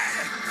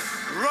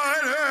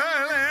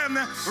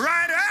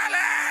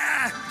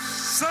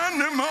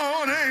 Sunday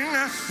morning,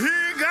 he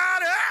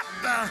got up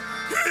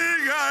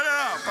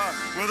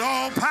with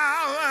all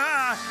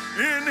power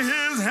in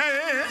his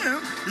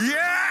hand.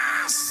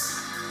 Yes.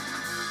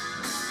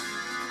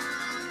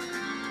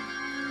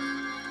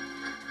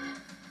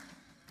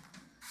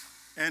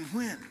 And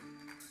when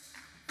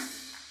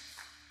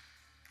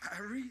I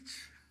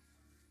reach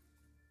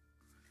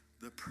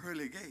the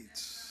pearly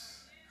gates,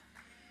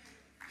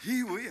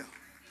 he will,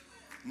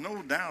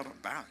 no doubt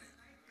about it.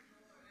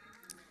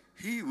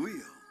 He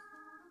will.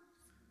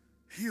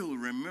 He'll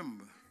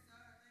remember.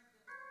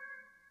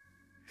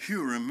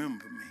 He'll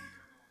remember me.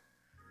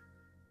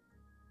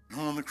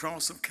 On the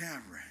cross of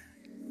Calvary,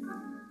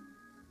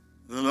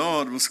 the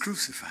Lord was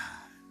crucified.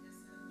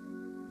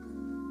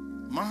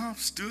 Mob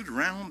stood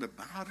round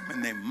about him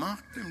and they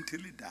mocked him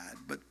till he died.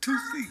 But two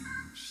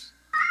thieves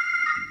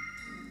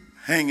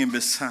hanging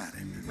beside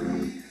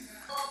him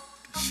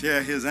to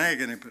share his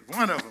agony. But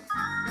one of them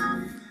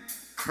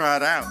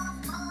cried out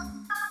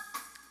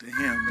to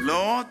him,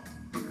 Lord,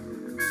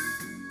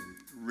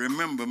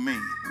 remember me.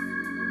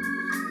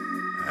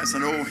 That's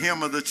an old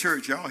hymn of the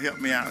church. Y'all help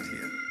me out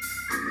here.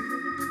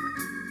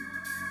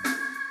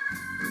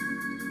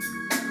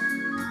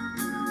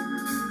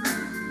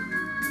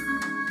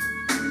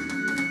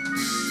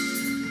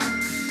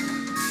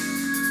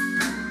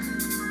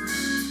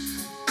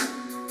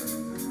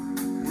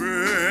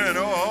 When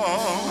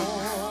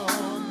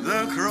on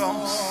the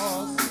cross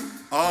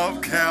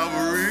of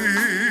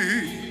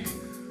Calvary,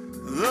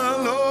 the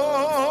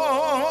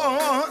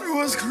Lord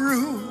was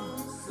crucified.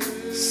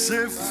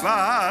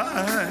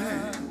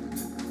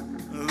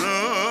 The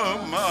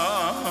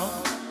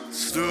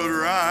stood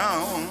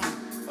round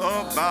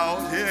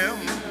about him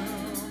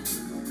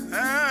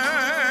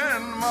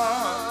and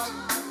mocked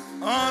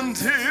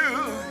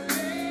until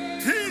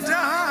he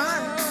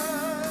died.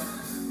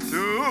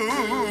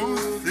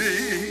 2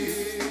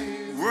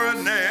 thieves were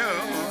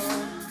nailed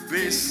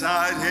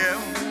beside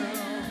him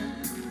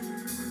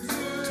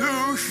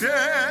to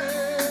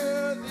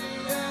share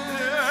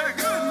their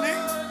agony.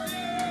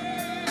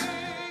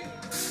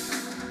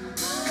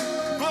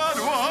 But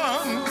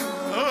one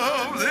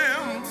of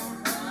them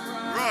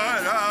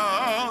cried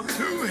out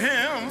to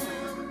him,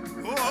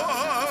 "Oh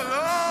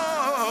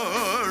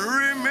Lord,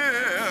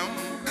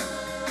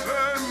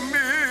 remember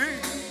me.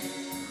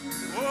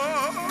 Oh,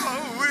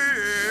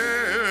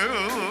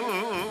 will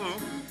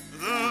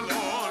the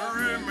Lord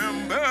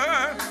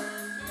remember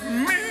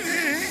me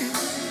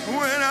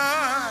when I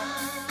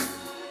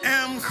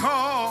am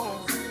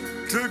called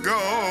to go,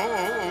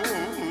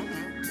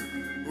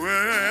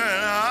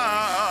 when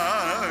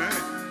I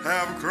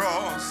have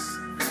crossed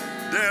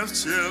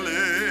death's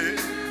chilly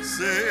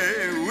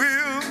sea,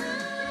 will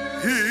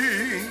he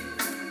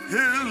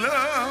his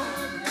love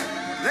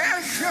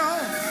that show?"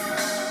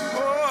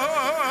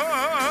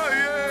 Oh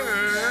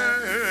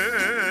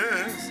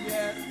yes,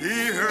 he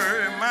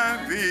heard my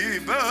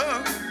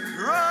people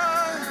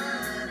cry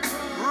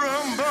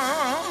from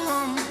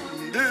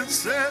bondage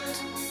set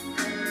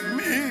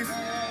me.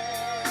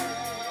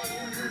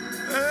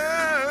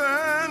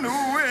 And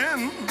when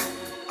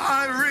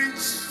I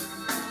reach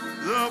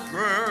the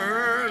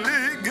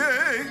pearly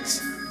gates,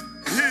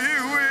 he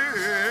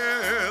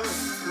will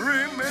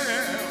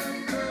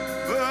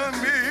remember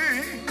me.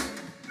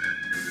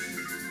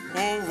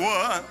 Oh,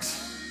 what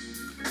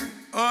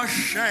a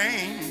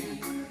shame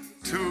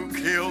to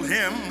kill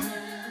him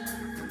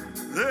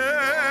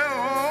there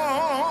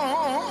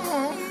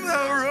on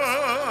the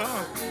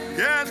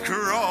rugged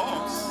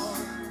cross.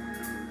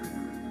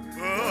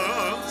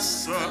 But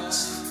such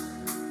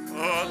a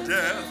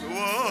death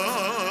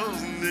was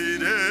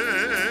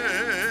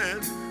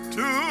needed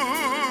to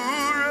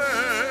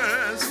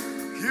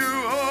rescue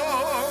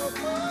all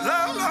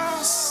the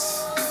lost.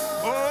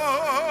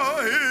 Oh,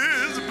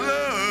 his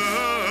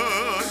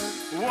blood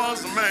was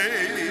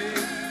made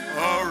a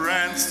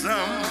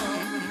ransom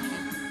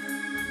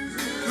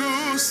to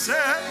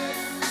set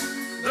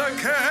the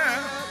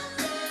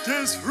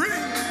captives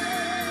free.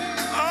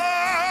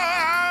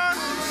 I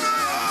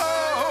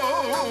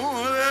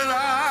know that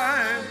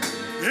I'm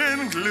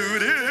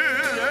included.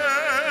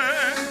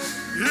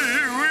 He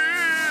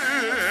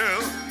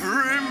will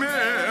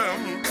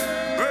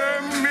remember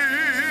me.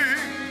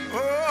 Oh,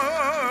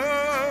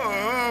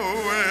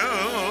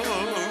 will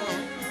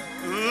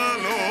the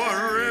Lord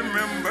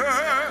remember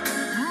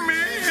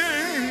me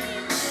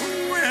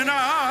when I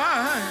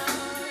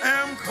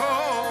am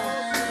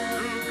called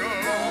to go?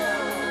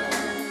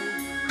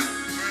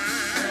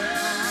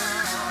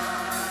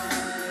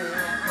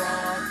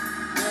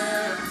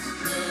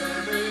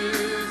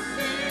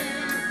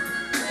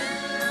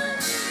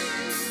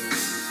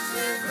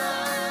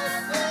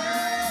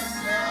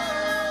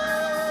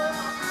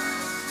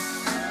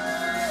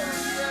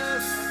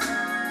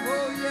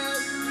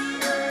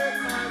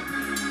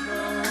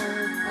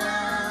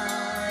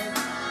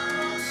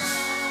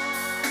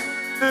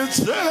 It's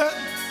that,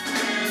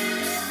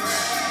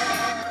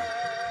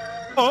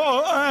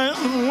 oh,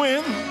 and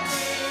when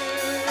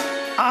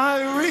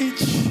I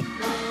reach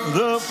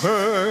the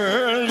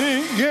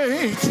pearly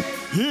gate,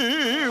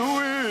 he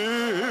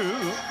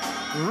will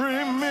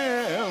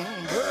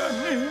remember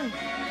me.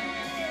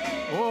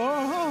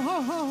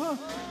 Oh,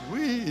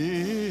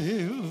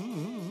 will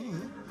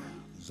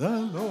the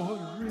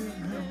Lord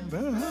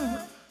remember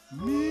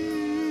me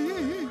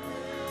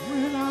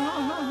when I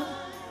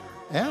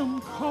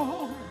am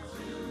called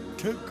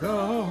to go,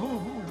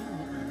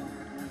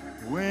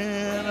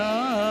 when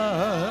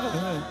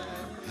I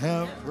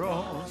have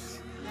crossed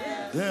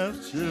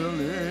death's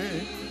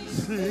chilly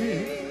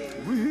sea?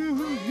 Will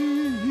he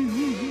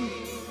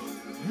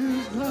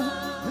his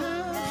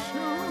love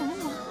show?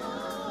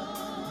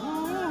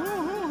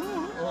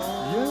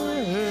 Oh,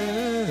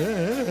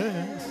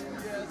 yes,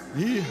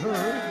 he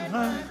heard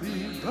my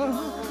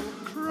people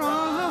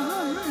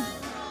cry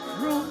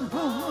from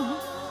bond.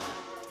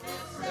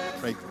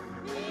 Pray.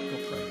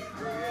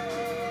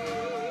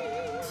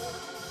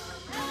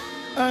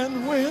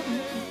 And when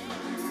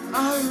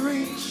I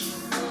reach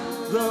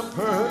the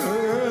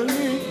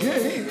pearly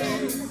gate,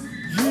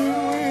 you will.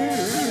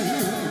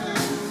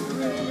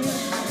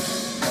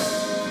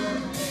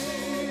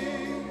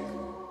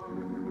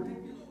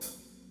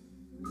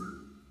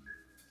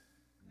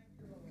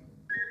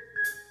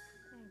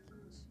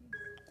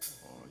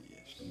 Oh,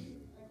 yes.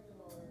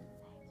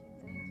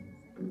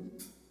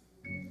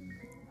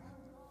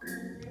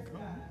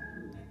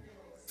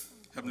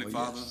 Heavenly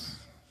Father,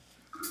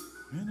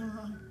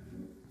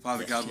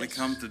 Father God, we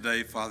come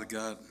today, Father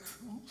God,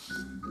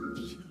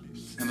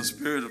 in a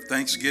spirit of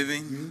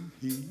thanksgiving,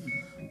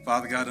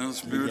 Father God, in a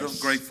spirit of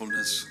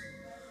gratefulness,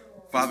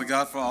 Father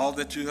God, for all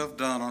that you have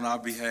done on our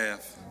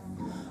behalf.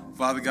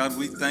 Father God,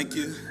 we thank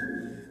you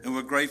and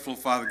we're grateful,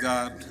 Father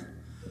God,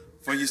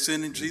 for you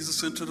sending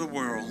Jesus into the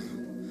world.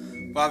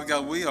 Father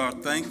God, we are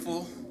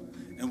thankful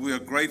and we are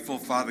grateful,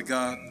 Father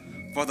God,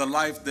 for the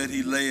life that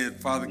he led,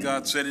 Father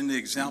God, setting the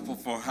example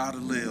for how to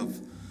live.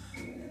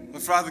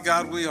 But Father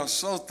God, we are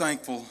so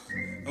thankful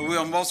and we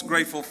are most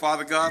grateful,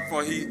 Father God,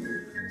 for he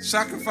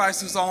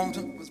sacrificed his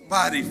own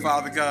body,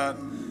 Father God.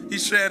 He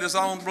shed his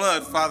own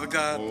blood, Father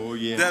God,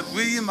 that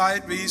we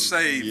might be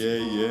saved.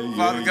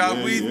 Father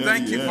God, we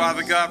thank you,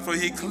 Father God, for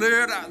he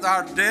cleared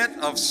our debt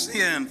of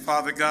sin,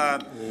 Father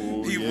God.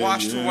 He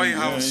washed away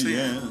our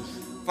sin.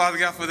 Father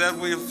God, for that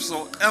we are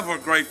so ever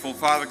grateful,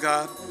 Father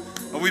God.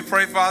 And we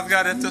pray, Father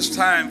God, at this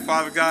time,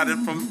 Father God,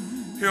 and from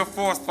here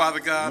forth, Father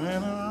God,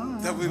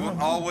 that we will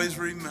always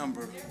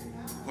remember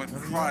what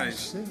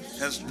Christ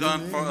has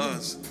done for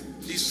us.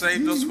 He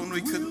saved us when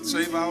we couldn't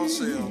save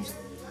ourselves.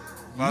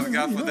 Father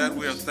God, for that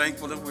we are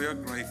thankful and we are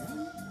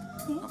grateful.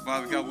 And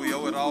Father God, we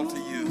owe it all to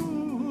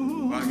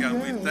you. Father God,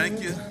 we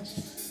thank you.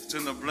 It's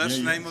in the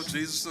blessed name of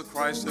Jesus the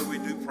Christ that we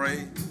do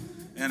pray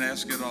and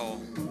ask it all.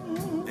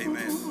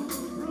 Amen.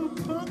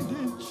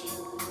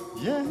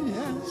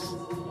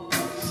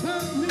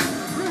 Set me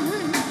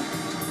free.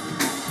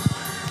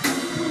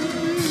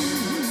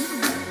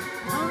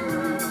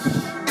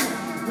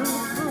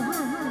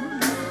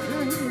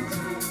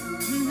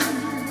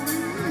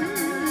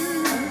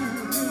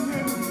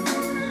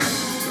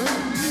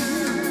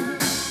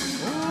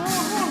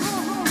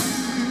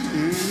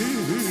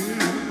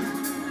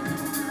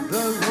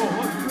 The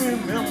Lord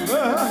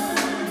remember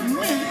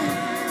me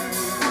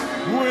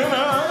when I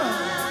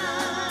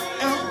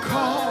am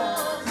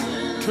called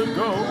to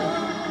go.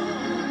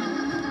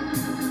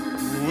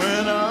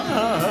 When I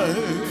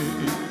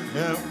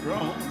have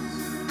crossed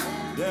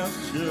death's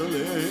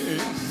chilly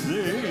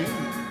sea,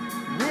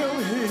 will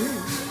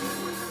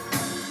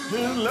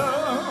his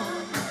love,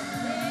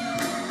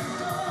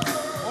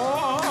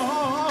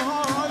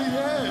 oh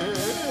yeah,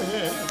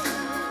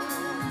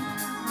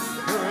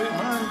 hurry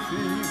my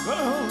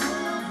fever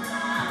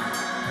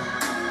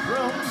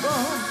from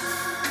birth.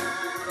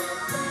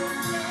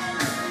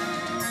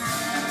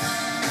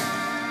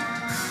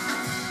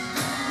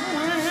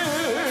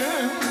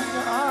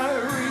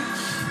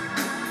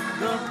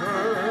 The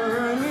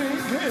pearly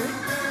gate.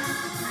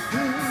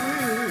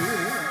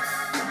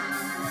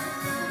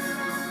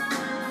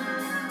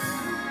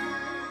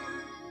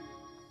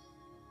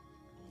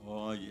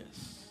 Oh, yes.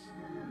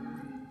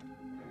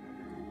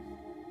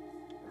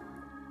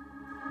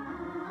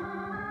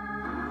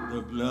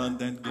 The blood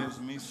that gives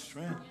me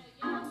strength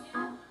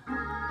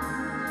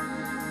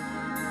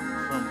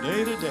from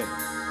day to day.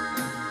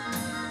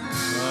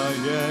 Oh,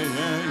 yes.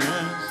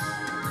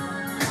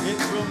 It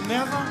will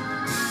never.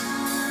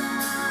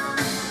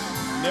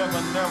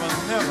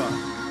 Never.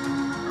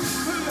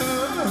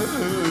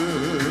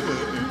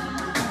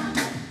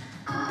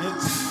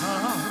 It's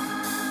time.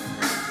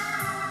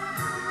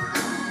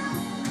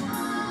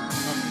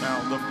 And now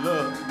the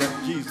blood that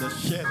Jesus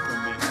shed for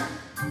me,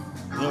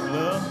 the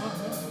blood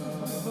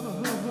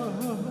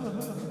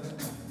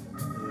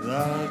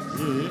that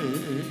Jesus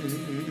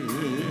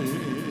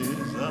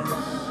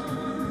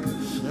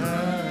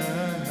shed.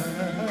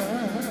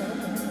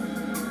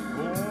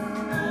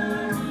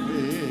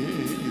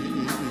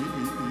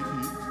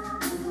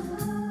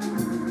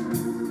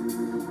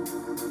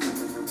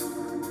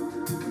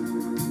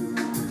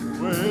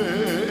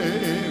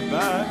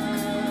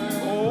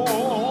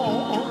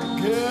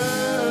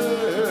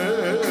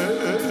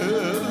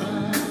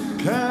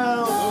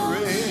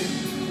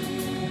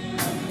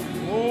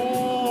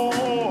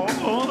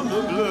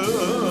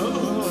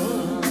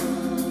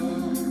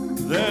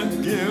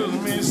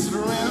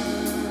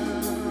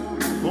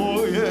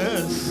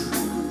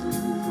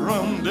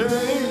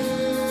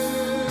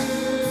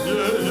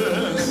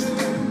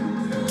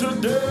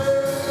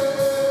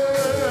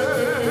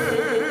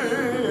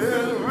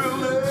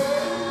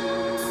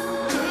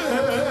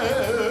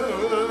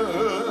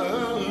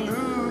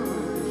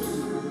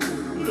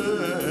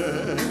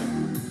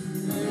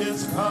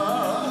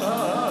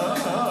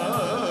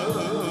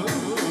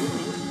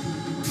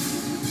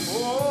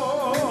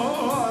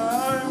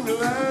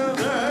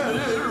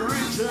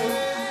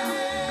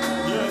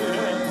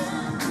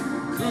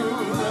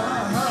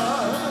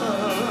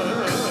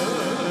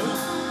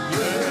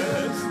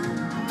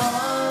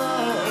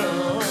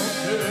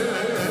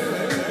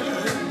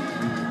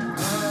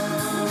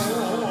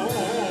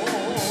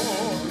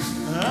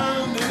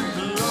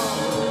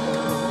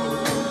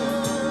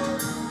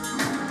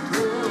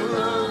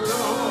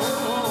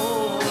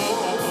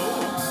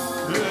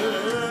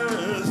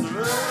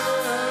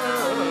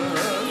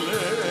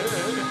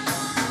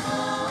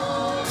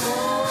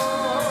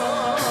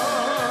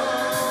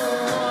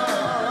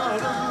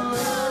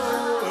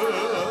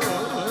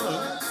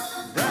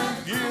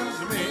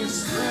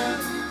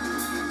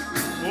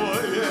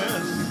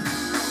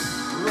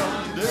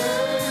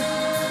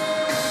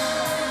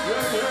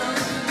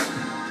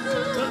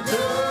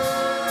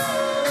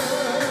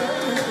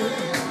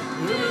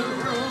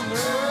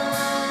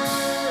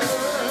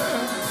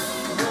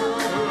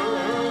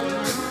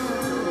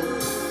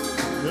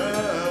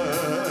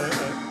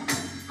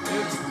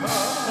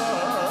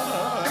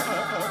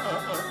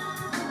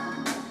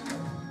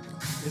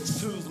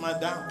 my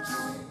doubts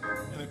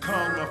and it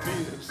calmed my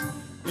fears.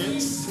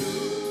 It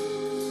soothed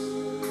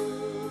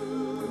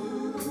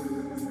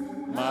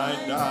my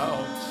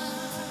doubts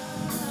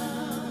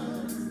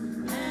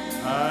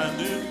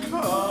and it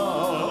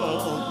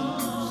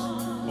calms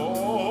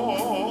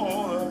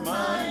all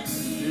my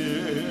fears.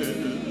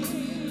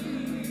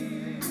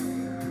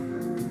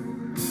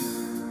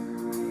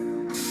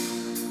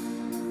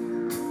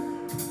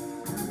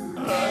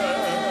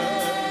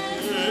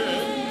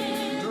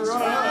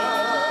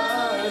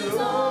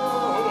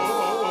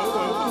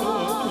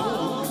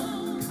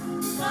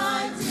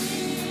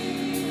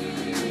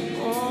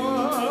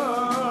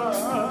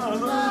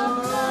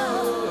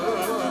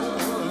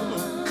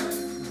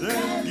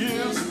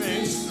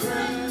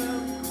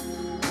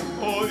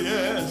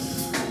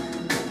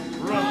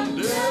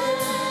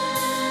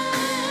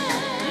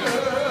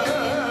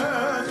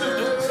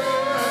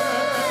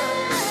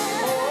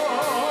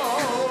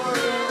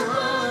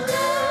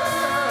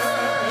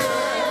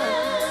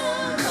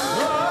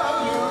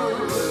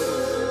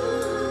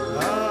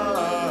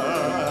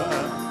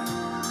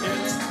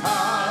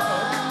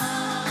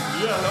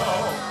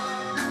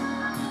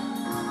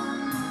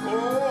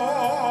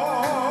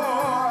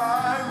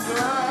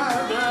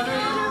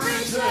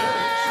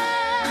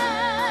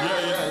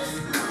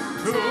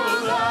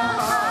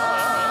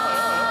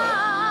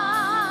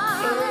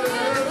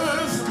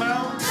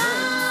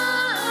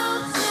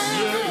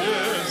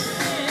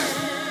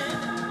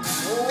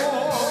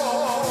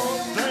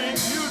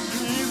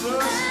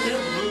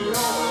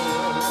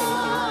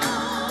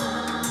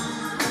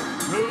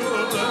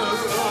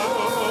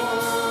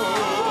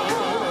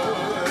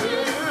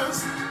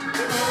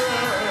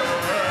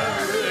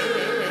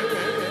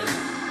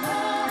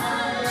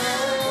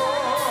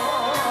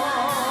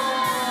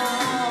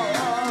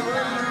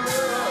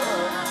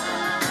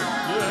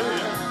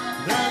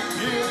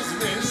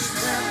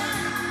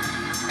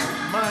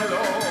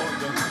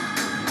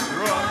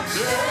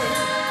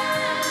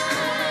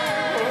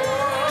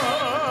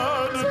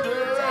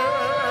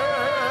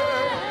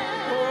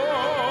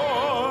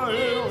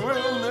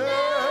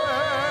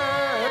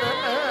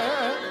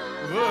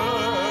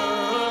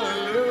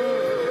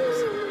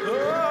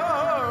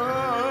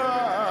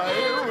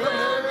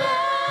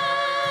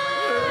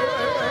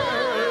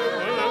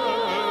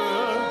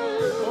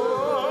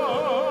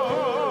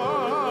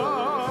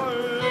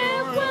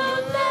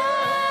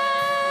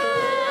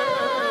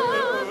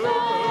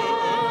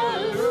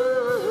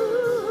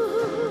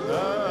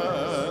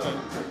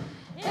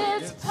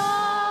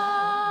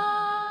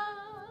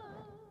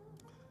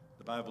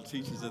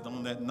 Teaches that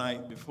on that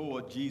night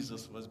before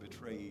Jesus was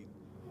betrayed,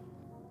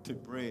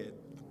 took bread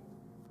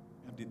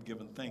and did give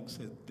him thanks,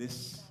 said,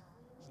 "This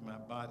is my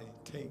body,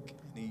 take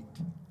and eat."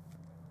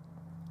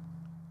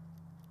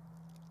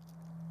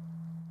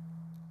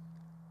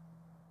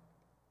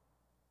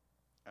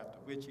 After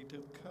which he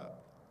took a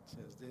cup,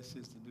 says, "This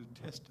is the New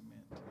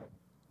Testament,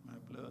 my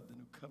blood, the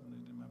new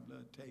covenant in my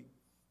blood, take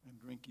and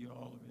drink you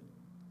all of it.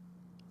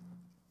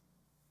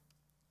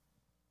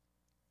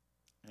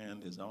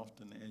 And as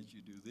often as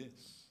you do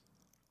this,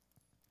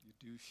 you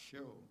do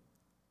show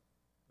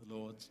the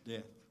Lord's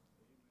death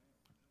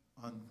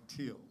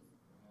until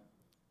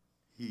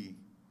he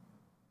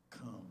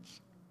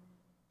comes."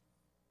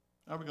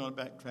 Now we're going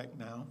to backtrack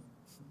now.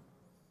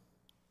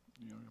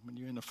 When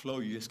you're in the flow,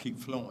 you just keep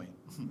flowing.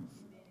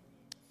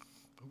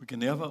 But we can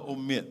never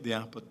omit the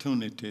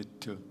opportunity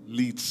to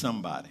lead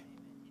somebody.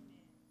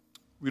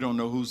 We don't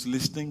know who's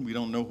listening. We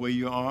don't know where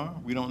you are.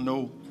 We don't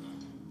know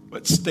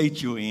what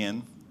state you're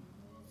in.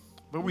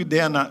 But we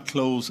dare not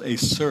close a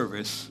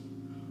service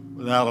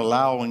without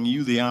allowing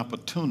you the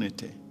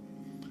opportunity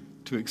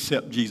to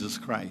accept Jesus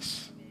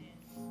Christ.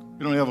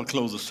 We don't ever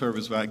close a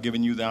service without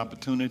giving you the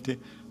opportunity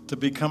to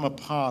become a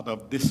part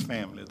of this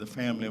family, the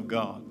family of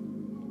God.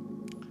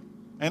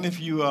 And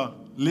if you are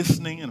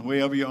listening and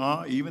wherever you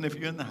are, even if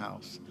you're in the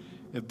house,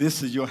 if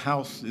this is your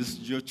house, this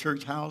is your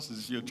church house, this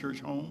is your church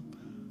home,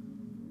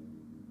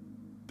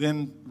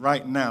 then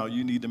right now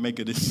you need to make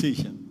a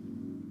decision.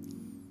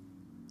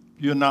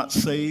 If you're not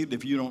saved,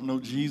 if you don't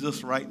know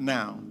Jesus right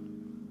now,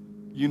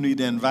 you need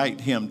to invite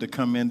him to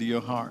come into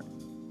your heart.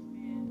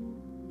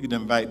 You need to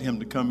invite him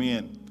to come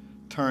in,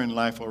 turn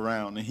life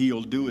around, and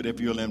he'll do it if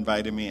you'll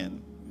invite him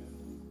in.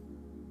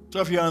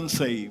 So if you're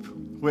unsaved,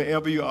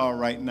 wherever you are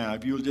right now,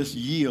 if you'll just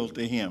yield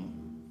to him,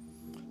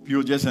 if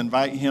you'll just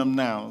invite him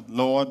now,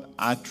 "Lord,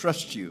 I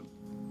trust you.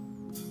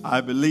 I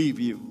believe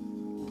you.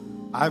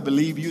 I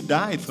believe you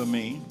died for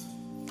me.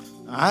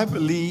 I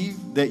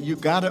believe that you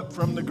got up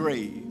from the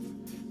grave.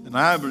 And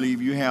I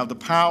believe you have the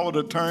power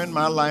to turn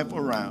my life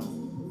around.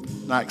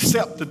 And I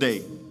accept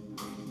today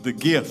the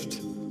gift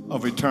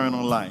of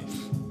eternal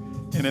life."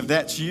 And if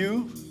that's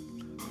you,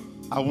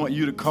 I want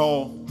you to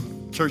call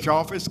church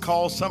office,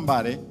 call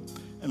somebody,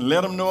 and let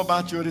them know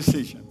about your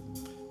decision.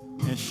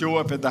 And show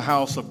up at the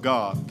house of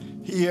God.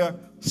 Here,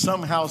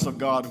 some house of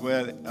God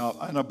where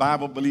in a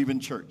Bible-believing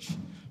church.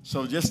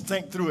 So just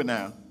think through it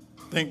now.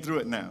 Think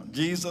through it now.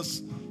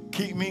 Jesus,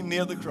 keep me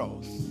near the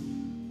cross.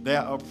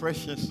 There are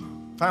precious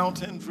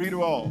fountain free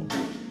to all.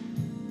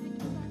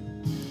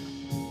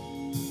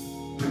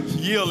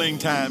 Yielding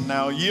time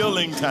now,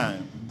 yielding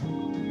time.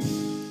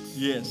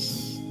 Yes.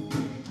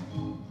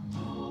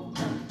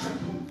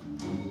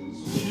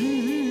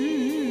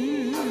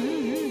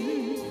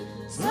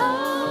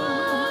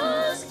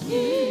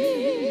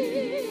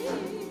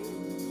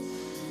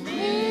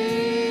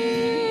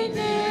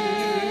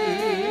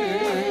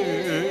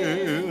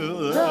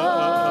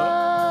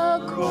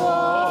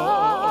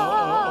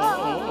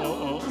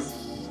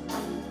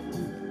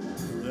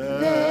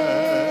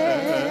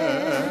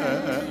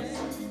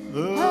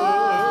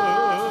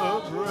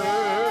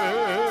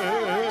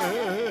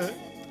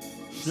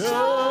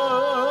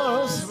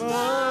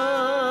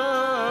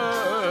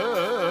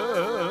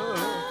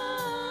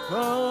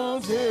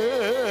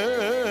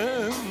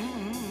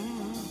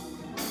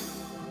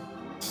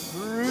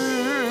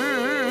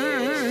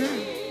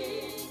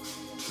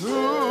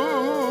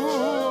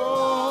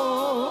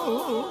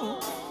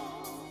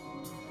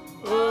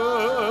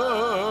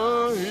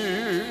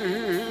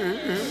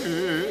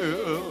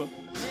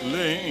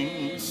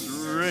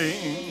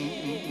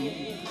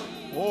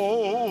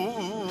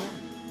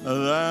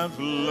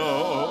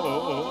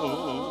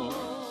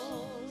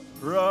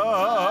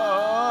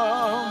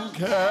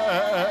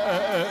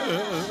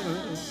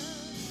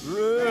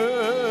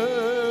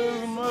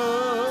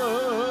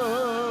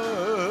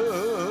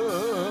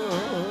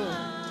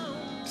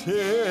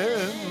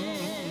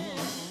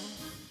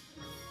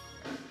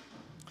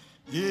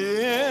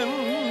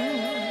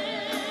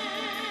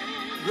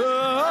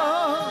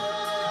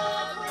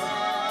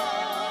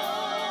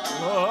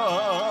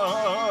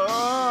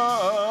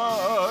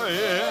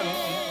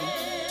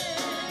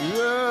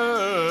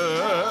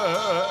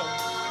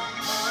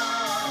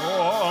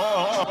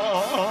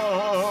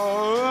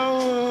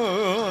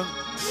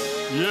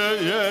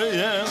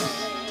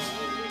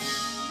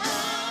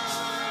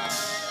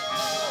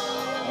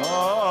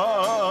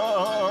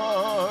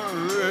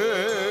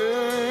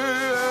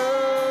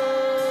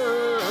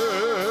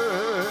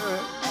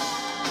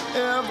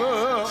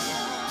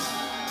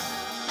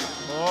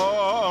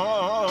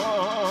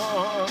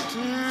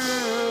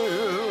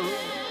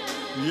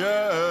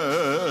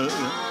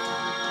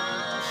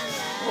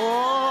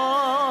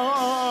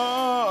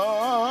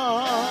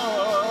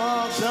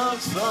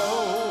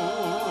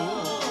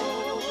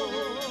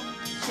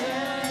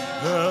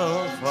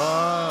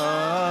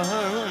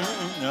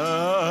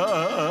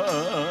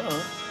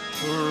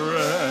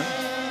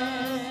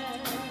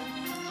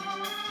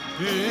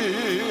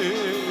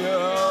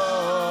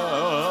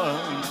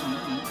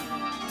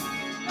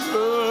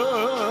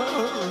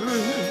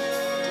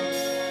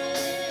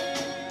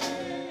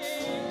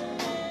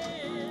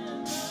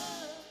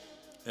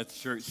 Let the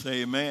church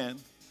say amen.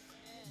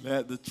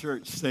 Let the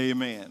church say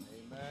amen.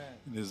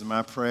 It is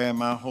my prayer and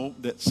my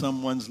hope that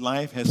someone's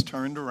life has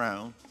turned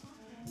around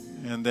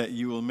and that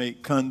you will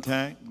make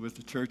contact with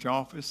the church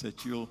office,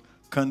 that you'll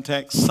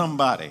contact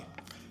somebody,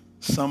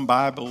 some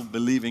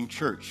Bible-believing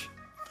church,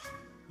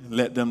 and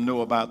let them know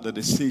about the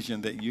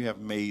decision that you have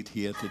made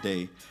here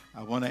today.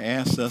 I want to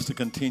ask us to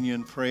continue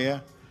in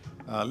prayer.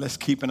 Let's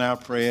keep in our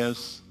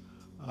prayers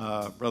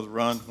Brother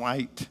Ron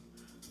White,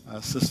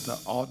 Sister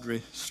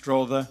Audrey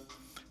Strother.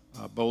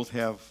 Both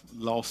have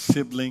lost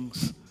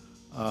siblings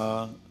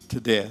to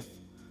death.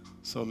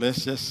 So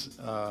let's just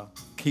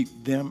keep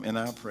them in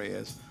our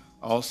prayers.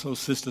 Also,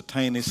 Sister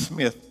Tiny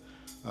Smith,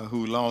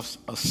 who lost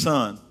a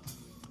son.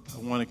 I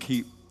want to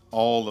keep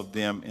all of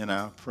them in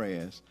our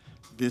prayers.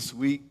 This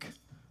week,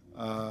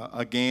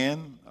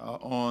 again,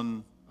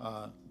 on,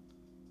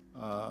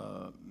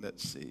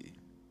 let's see.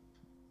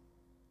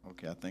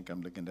 Okay, I think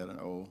I'm looking at an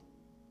old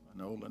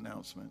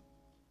announcement.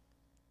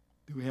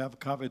 Do we have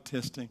COVID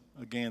testing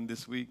again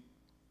this week?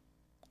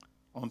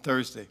 On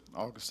Thursday,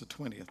 August the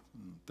 20th.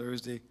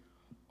 Thursday,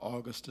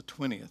 August the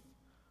 20th.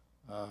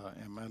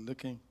 Am I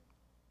looking?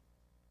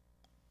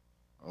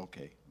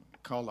 Okay.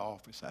 Call the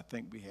office. I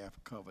think we have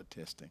COVID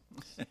testing.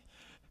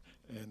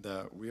 And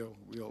we'll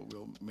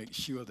make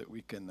sure that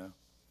we can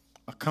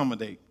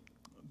accommodate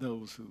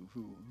those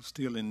who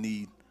still in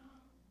need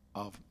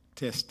of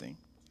testing.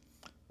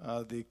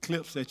 The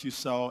clips that you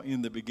saw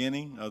in the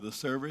beginning of the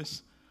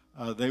service,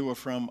 they were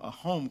from a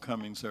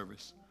homecoming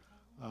service.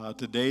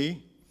 Today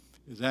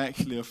is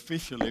actually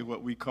officially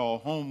what we call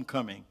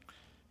homecoming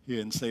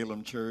here in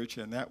Salem Church,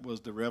 and that was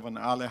the Reverend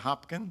Ollie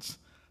Hopkins,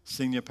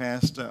 senior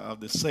pastor of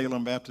the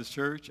Salem Baptist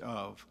Church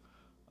of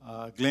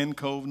Glen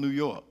Cove, New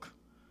York,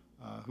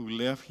 who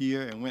left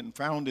here and went and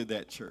founded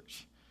that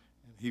church.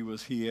 And he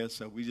was here,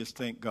 so we just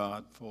thank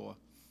God for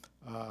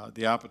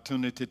the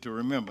opportunity to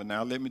remember.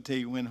 Now, let me tell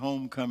you when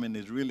homecoming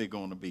is really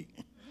going to be.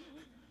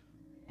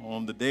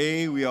 On the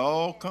day we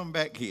all come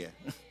back here.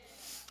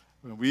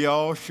 When we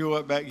all show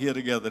up back here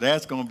together,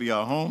 that's going to be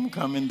our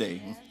homecoming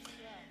day.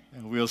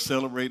 And we'll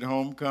celebrate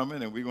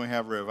homecoming, and we're going to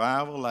have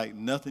revival like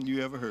nothing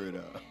you ever heard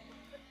of.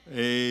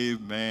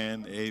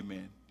 Amen,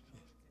 amen.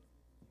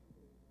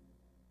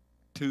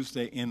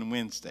 Tuesday and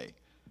Wednesday.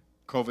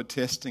 COVID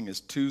testing is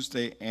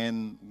Tuesday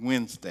and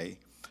Wednesday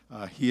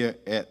here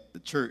at the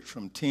church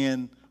from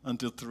 10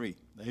 until 3.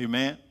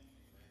 Amen?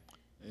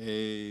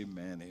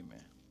 Amen,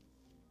 amen.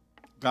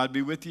 God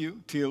be with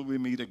you till we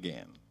meet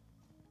again.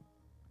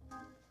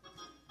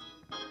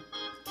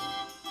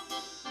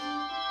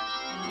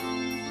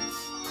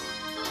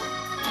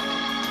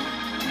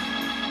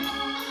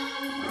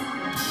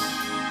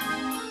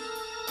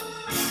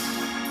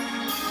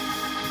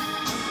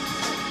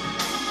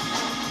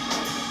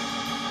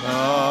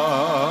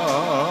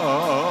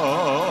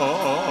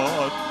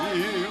 God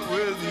be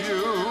with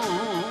you.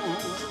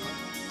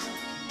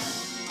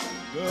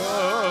 God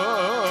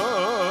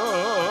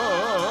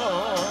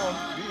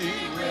be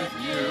with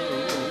you.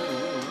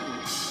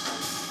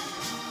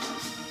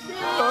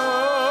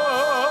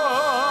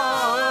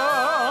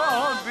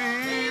 God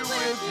be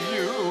with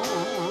you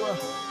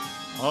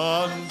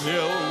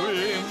until we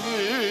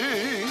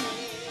meet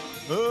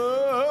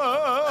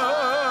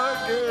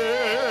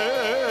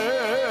again.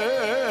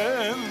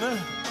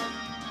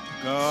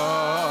 God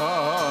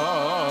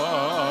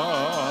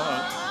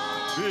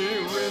be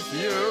with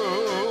you.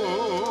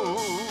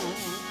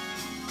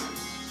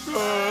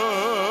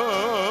 God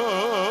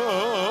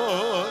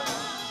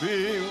be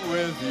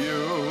with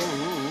you.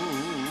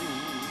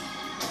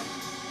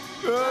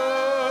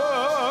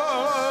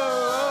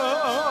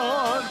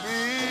 God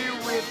be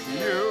with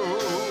you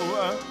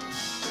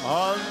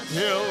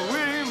until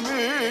we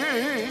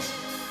meet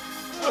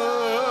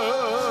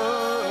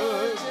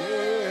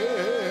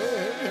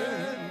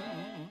again.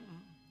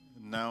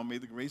 Now may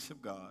the grace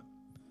of God,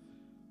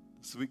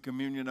 the sweet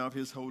communion of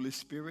his Holy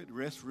Spirit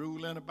rest,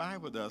 rule, and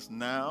abide with us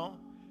now,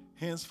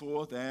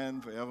 henceforth,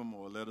 and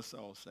forevermore. Let us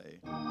all say,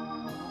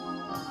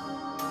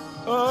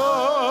 Amen.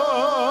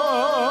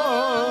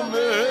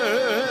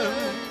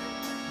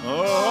 Amen.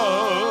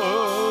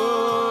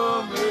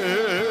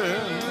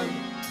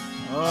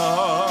 Amen.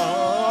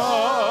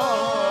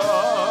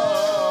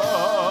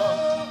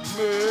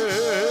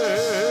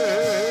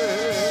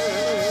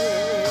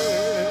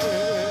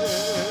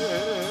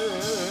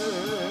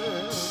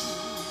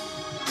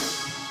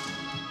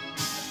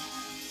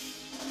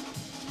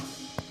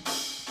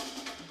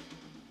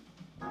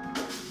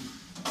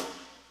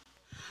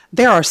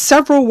 There are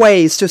several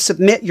ways to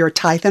submit your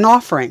tithe and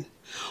offering.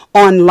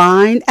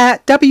 Online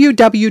at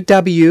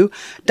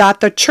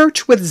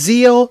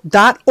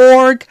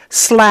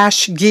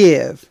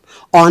www.thechurchwithzeal.org/give.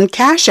 On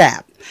Cash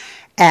App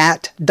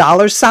at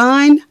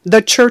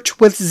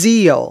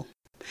 $thechurchwithzeal.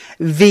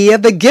 Via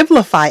the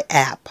Givelify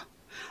app.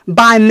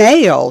 By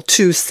mail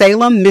to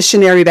Salem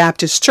Missionary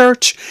Baptist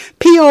Church,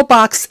 P.O.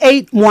 Box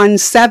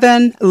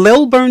 817,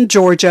 Lilburn,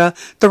 Georgia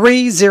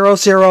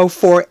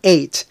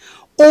 30048.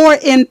 Or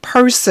in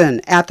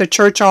person at the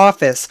church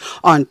office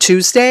on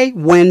Tuesday,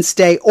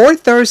 Wednesday, or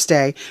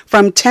Thursday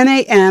from 10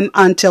 a.m.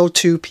 until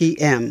 2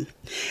 p.m.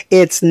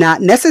 It's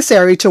not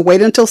necessary to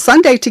wait until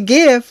Sunday to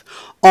give.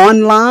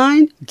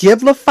 Online,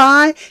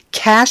 Givelify,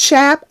 Cash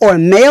App, or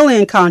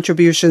mail-in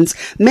contributions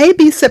may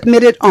be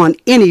submitted on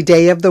any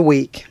day of the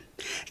week.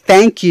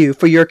 Thank you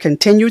for your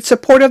continued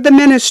support of the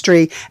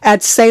ministry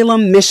at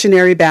Salem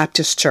Missionary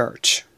Baptist Church.